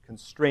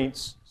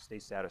constraints stay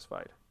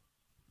satisfied.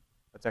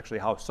 That's actually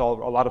how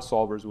a lot of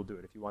solvers will do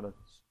it. If you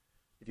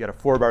had a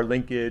 4-bar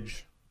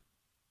linkage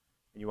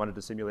and you wanted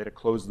to simulate a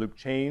closed loop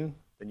chain,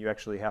 then you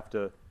actually have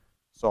to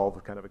solve a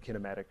kind of a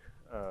kinematic,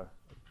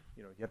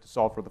 you have to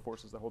solve for the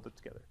forces that hold it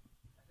together. I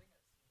think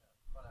I've seen a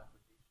fun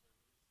application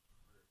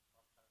for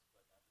all kinds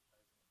of like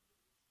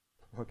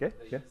advertising. Okay.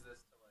 They Yeah. use this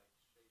to like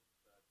shape the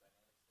dynamic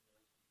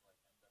simulation to like end up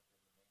in the name of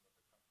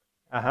the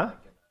company. Uh-huh.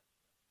 Like in a,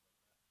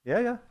 Yeah,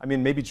 yeah. I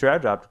mean, maybe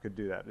DraftJob could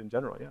do that in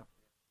general. Yeah.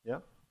 Yeah.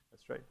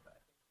 That's right. I think they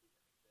have to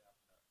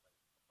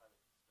like apply the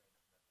constraint and then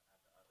add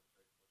the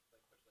arbitrary force,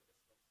 like push like a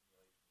smoke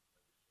simulation.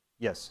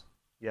 Yes.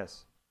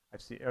 Yes.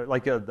 I've seen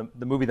like the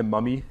movie The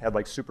Mummy had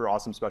like super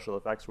awesome special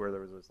effects where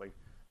there was this like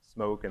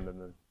smoke and then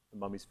the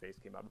mummy's face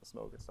came out of the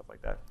smoke and stuff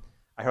like that.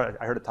 I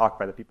heard a talk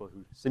by the people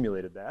who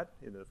simulated that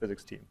in the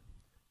physics team.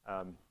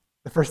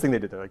 The first thing they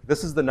did, they're like,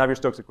 "This is the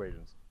Navier-Stokes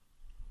equations.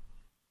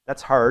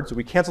 That's hard, so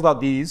we canceled out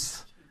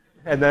these."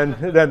 And then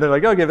they're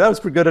like, "Okay, that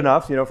was pretty good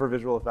enough, for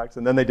visual effects."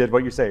 And then they did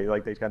what you say,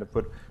 like they kind of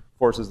put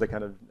forces that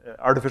kind of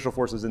artificial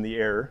forces in the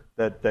air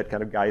that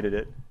kind of guided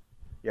it.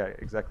 Yeah,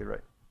 exactly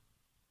right.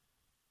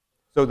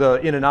 So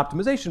in an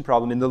optimization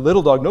problem, in the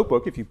Little Dog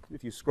notebook, if you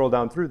scroll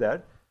down through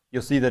that,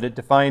 you'll see that it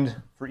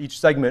defined for each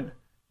segment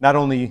not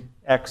only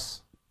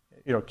x,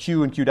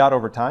 q and q dot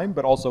over time,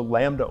 but also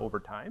lambda over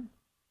time.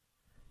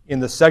 In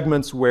the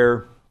segments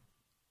where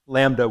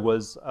lambda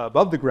was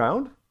above the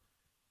ground,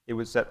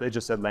 it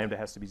just said lambda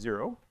has to be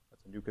 0.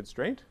 That's a new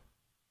constraint.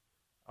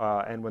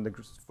 And when the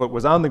foot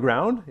was on the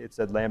ground, it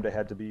said lambda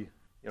had to be,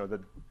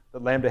 the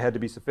lambda had to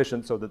be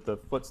sufficient so that the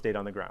foot stayed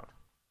on the ground.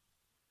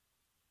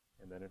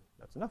 And then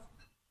that's enough.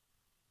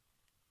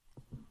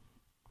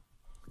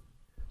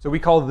 So we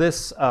call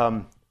this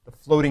the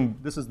floating,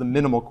 this is the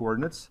minimal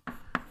coordinates.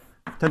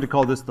 I tend to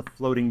call this the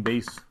floating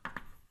base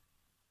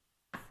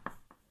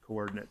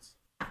coordinates.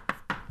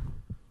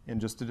 And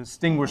just to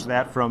distinguish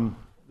that from,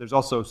 there's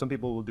also, some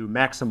people will do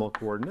maximal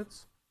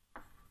coordinates.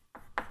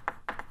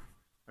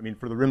 I mean,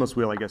 for the rimless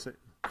wheel, I guess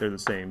they're the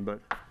same,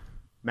 but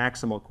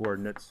maximal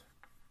coordinates.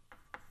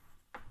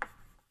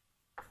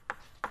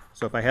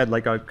 So if I had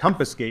like a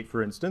compass gate,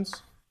 for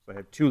instance, so I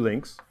had 2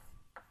 links,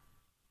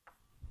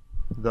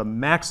 the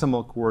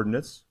maximal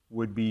coordinates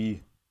would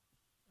be,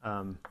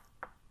 let's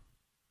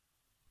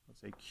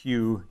say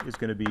Q is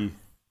going to be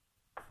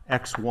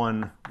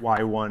x1,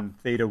 y1,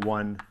 theta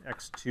 1,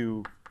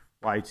 x2,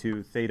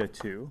 y2, theta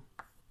 2.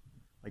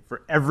 Like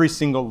for every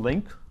single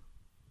link,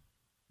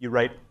 you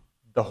write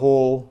the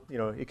whole,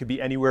 it could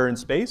be anywhere in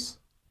space.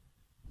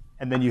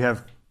 And then you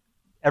have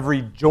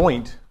every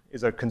joint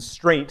is a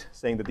constraint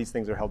saying that these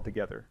things are held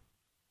together.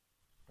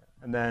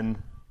 And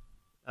then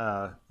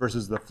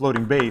versus the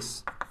floating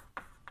base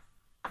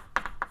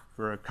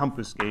for a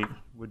compass gate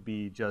would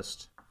be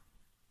just,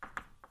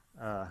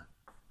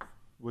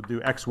 we'll do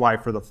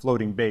xy for the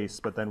floating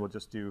base, but then we'll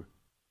just do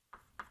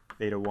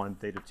theta 1,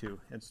 theta 2,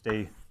 and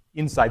stay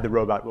inside the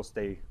robot will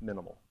stay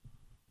minimal,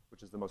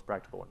 which is the most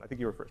practical one. I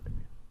think you were first, maybe.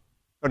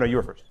 Oh, no, you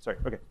were first. Sorry.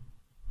 Okay.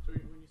 So when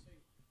you say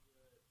the contact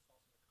force is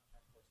such that the foot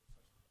stays on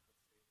the ground, you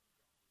visually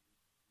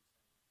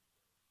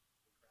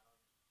hear it's not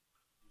really there,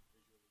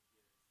 and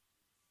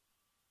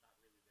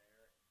it's not your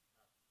phi is two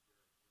functions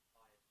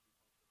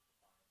of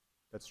phi.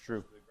 That's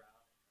true. To the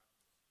ground, and you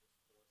have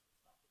this force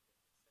that's not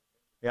within the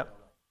segment. Yep. So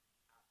like after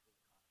the contact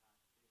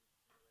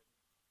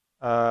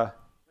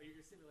being simulated.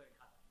 You're simulating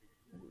contact.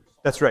 You're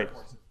That's right.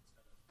 forces instead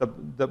of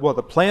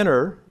The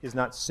planner is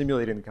not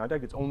simulating the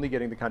contact. It's only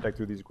getting the contact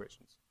through these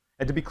equations.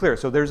 And to be clear,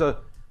 so there's a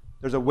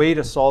way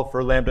to solve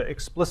for lambda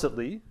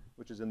explicitly,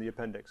 which is in the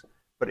appendix.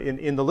 But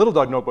in the Little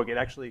Dog notebook,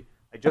 I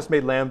just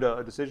made lambda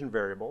a decision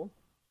variable.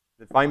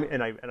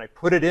 And I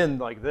put it in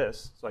like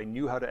this, so I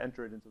knew how to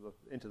enter it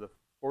into the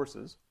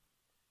forces.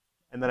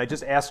 And then I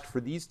just asked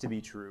for these to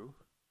be true.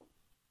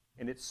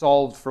 And it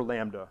solved for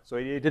lambda. So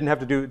it didn't have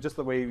to do just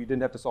the way we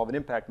didn't have to solve an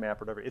impact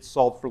map or whatever. It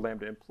solved for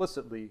lambda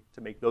implicitly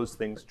to make those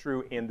things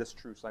true and this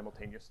true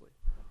simultaneously.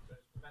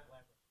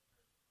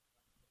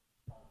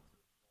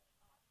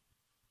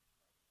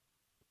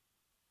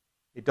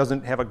 It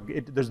doesn't have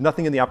there's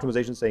nothing in the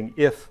optimization saying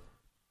if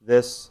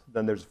this,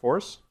 then there's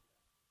force.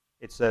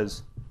 It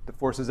says the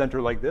forces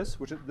enter like this,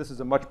 this is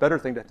a much better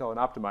thing to tell an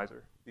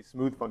optimizer, these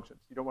smooth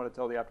functions. You don't want to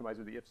tell the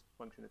optimizer the if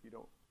function if you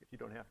don't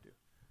have to,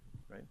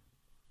 right?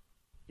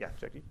 Yeah,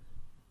 Jackie.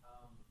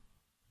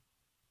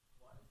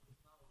 Why is this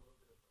not a little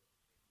bit of a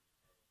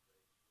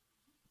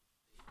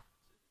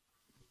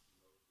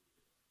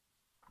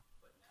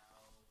but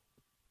now,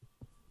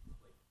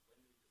 like, when do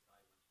we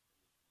decide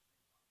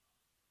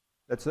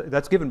which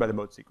That's given by the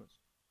mode sequence.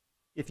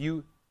 If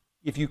you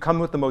come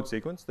with the mode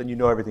sequence, then you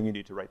know everything you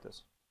need to write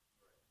this.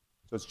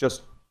 So it's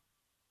just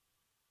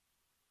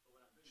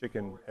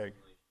chicken, egg.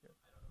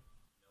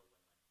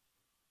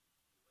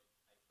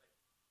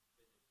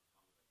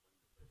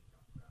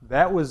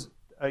 That was,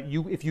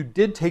 if you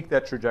did take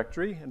that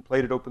trajectory and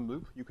played it open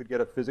loop, you could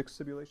get a physics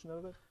simulation out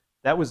of it.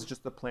 That was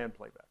just the planned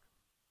playback.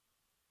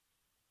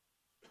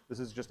 This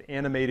is just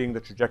animating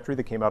the trajectory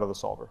that came out of the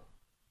solver.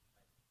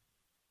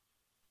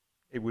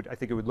 I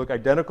think it would look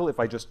identical if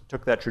I just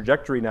took that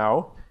trajectory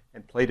now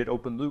and played it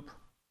open loop.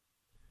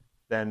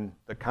 Then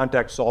the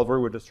contact solver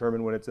would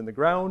determine when it's in the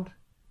ground,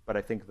 but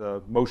I think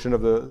the motion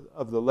of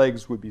the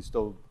legs would be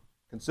still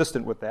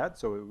consistent with that,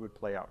 so it would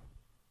play out.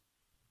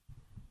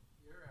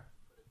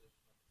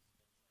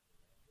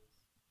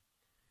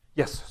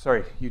 Yes,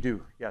 sorry, you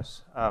do.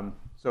 Yes.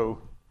 So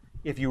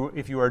if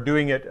you are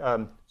doing it,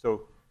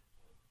 so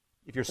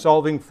if you're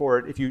solving for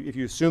it, if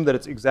you assume that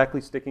it's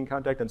exactly sticking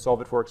contact and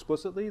solve it for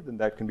explicitly, then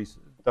that can be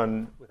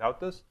done without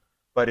this.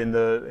 But in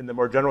the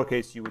more general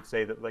case, you would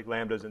say that like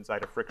lambda is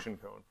inside a friction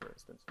cone, for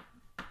instance.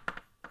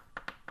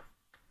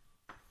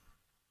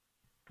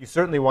 You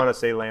certainly want to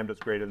say lambda is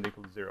greater than or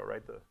equal to 0,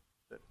 right?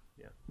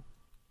 Yeah.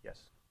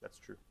 Yes, that's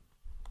true.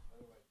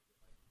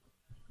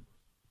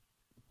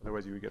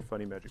 Otherwise, you would get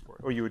funny magic board,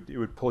 or it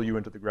would pull you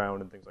into the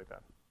ground and things like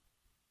that.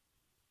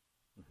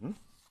 Mm-hmm.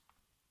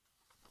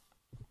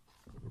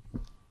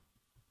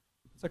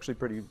 It's actually a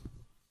pretty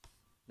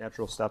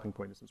natural stopping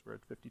point since we're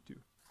at 52.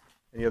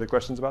 Any other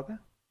questions about that?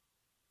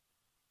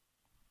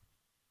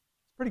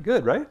 It's pretty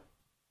good, right?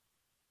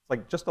 It's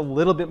like just a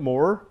little bit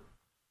more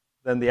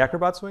than the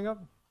Acrobat swing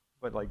up,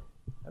 but like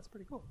that's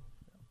pretty cool.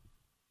 Yeah.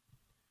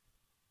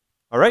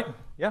 All right,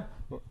 yeah.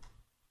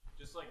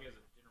 Just like as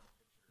a general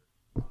picture,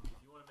 if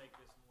you want to make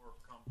this more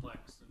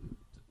complex and to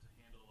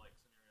handle like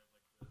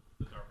scenarios like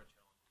the DARPA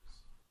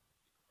challenges,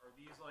 are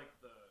these like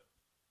the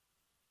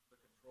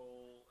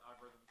control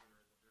algorithms that are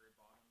at the very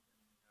bottom,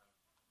 and you have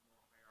more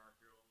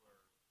hierarchical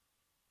or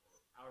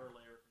outer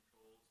layer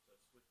controls to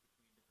switch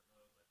between different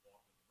modes like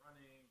walking and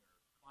running or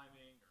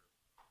climbing or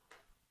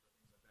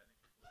things like that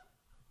nature?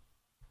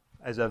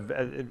 As a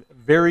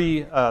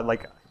very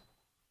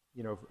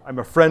I'm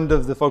a friend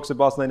of the folks at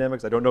Boston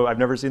Dynamics. I don't know, I've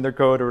never seen their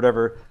code or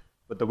whatever,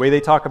 but the way they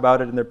talk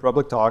about it in their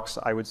public talks,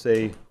 I would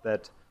say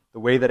that the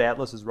way that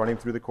Atlas is running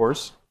through the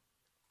course,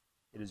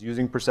 it is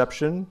using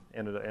perception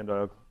and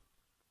a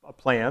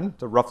plan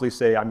to roughly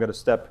say, I'm going to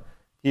step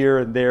here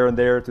and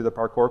there through the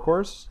parkour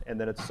course, and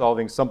then it's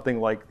solving something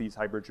like these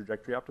hybrid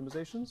trajectory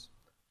optimizations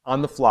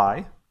on the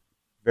fly,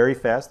 very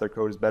fast. Their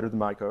code is better than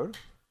my code,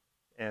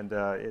 and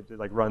it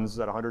like runs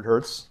at 100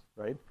 hertz,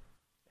 right?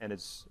 And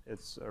it's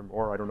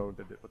or I don't know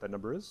what that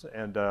number is,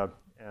 and they're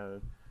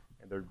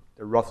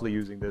roughly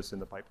using this in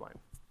the pipeline.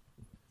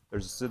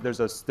 There's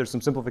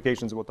some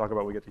simplifications that we'll talk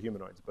about when we get to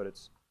humanoids, but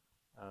it's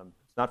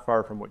not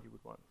far from what you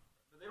would want.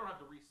 But they don't have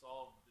to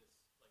resolve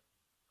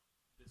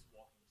this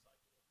walking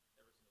cycle every single time,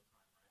 right?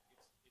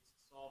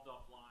 It's solved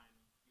offline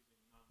using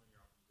nonlinear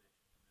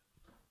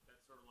optimization, and then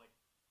that's sort of like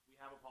we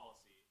have a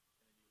policy, and then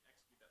you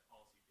execute that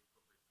policy at the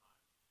appropriate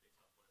time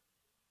based on what it is.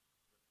 Is that the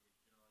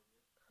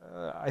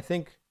general idea? I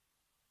think,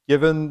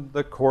 given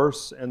the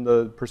course and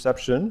the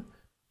perception,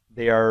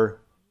 they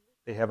have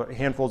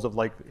handfuls of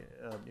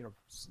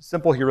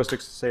simple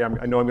heuristics to say,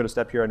 I know I'm going to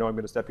step here, I know I'm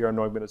going to step here, I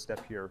know I'm going to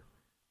step here,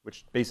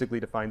 which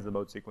basically defines the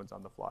mode sequence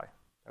on the fly.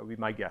 That would be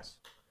my guess.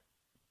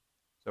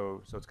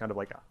 So it's kind of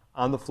like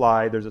on the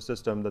fly, there's a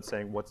system that's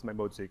saying, what's my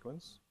mode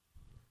sequence?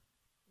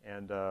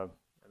 And then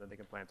they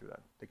can plan through that.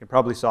 They can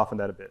probably soften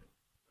that a bit.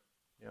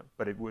 Yeah,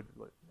 but I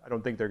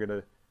don't think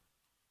the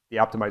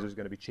optimizer is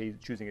going to be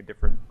choosing a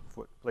different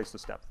place to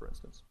step, for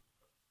instance.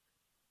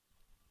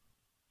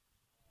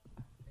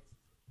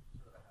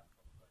 Sort of a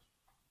half-full question.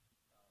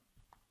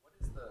 What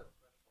is the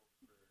threshold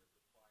for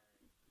requiring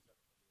perception of the environment to be able to,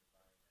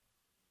 in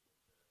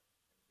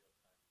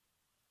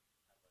real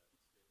time, have a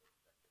stable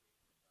trajectory?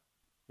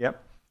 Yep.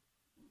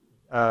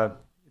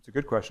 It's a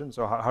good question.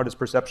 So how does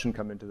perception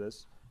come into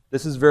this?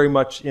 This is very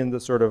much in the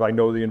sort of I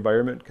know the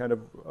environment kind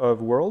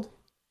of world.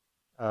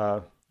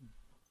 I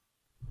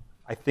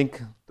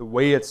think the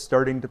way it's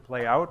starting to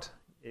play out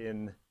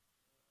in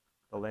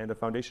the Lambda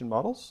Foundation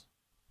models,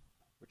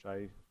 which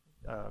I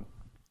am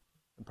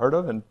part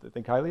of and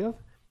think highly of,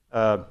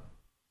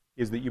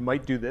 is that you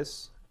might do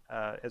this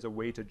as a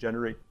way to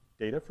generate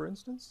data, for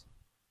instance,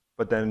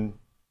 but then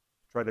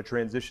try to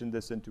transition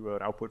this into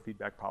an output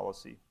feedback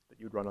policy that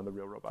you'd run on the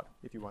real robot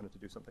if you wanted to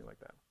do something like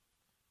that.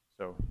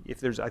 So if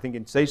there's, I think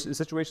in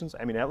situations,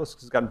 I mean, Atlas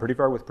has gotten pretty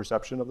far with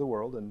perception of the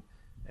world and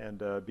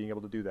being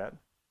able to do that.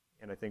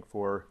 And I think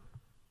for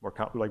more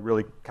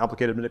really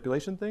complicated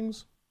manipulation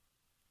things,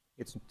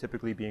 it's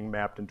typically being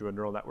mapped into a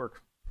neural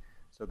network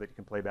so that you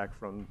can play back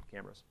from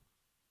cameras.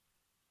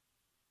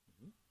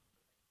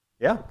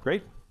 Yeah,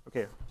 great.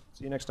 Okay,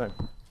 see you next time.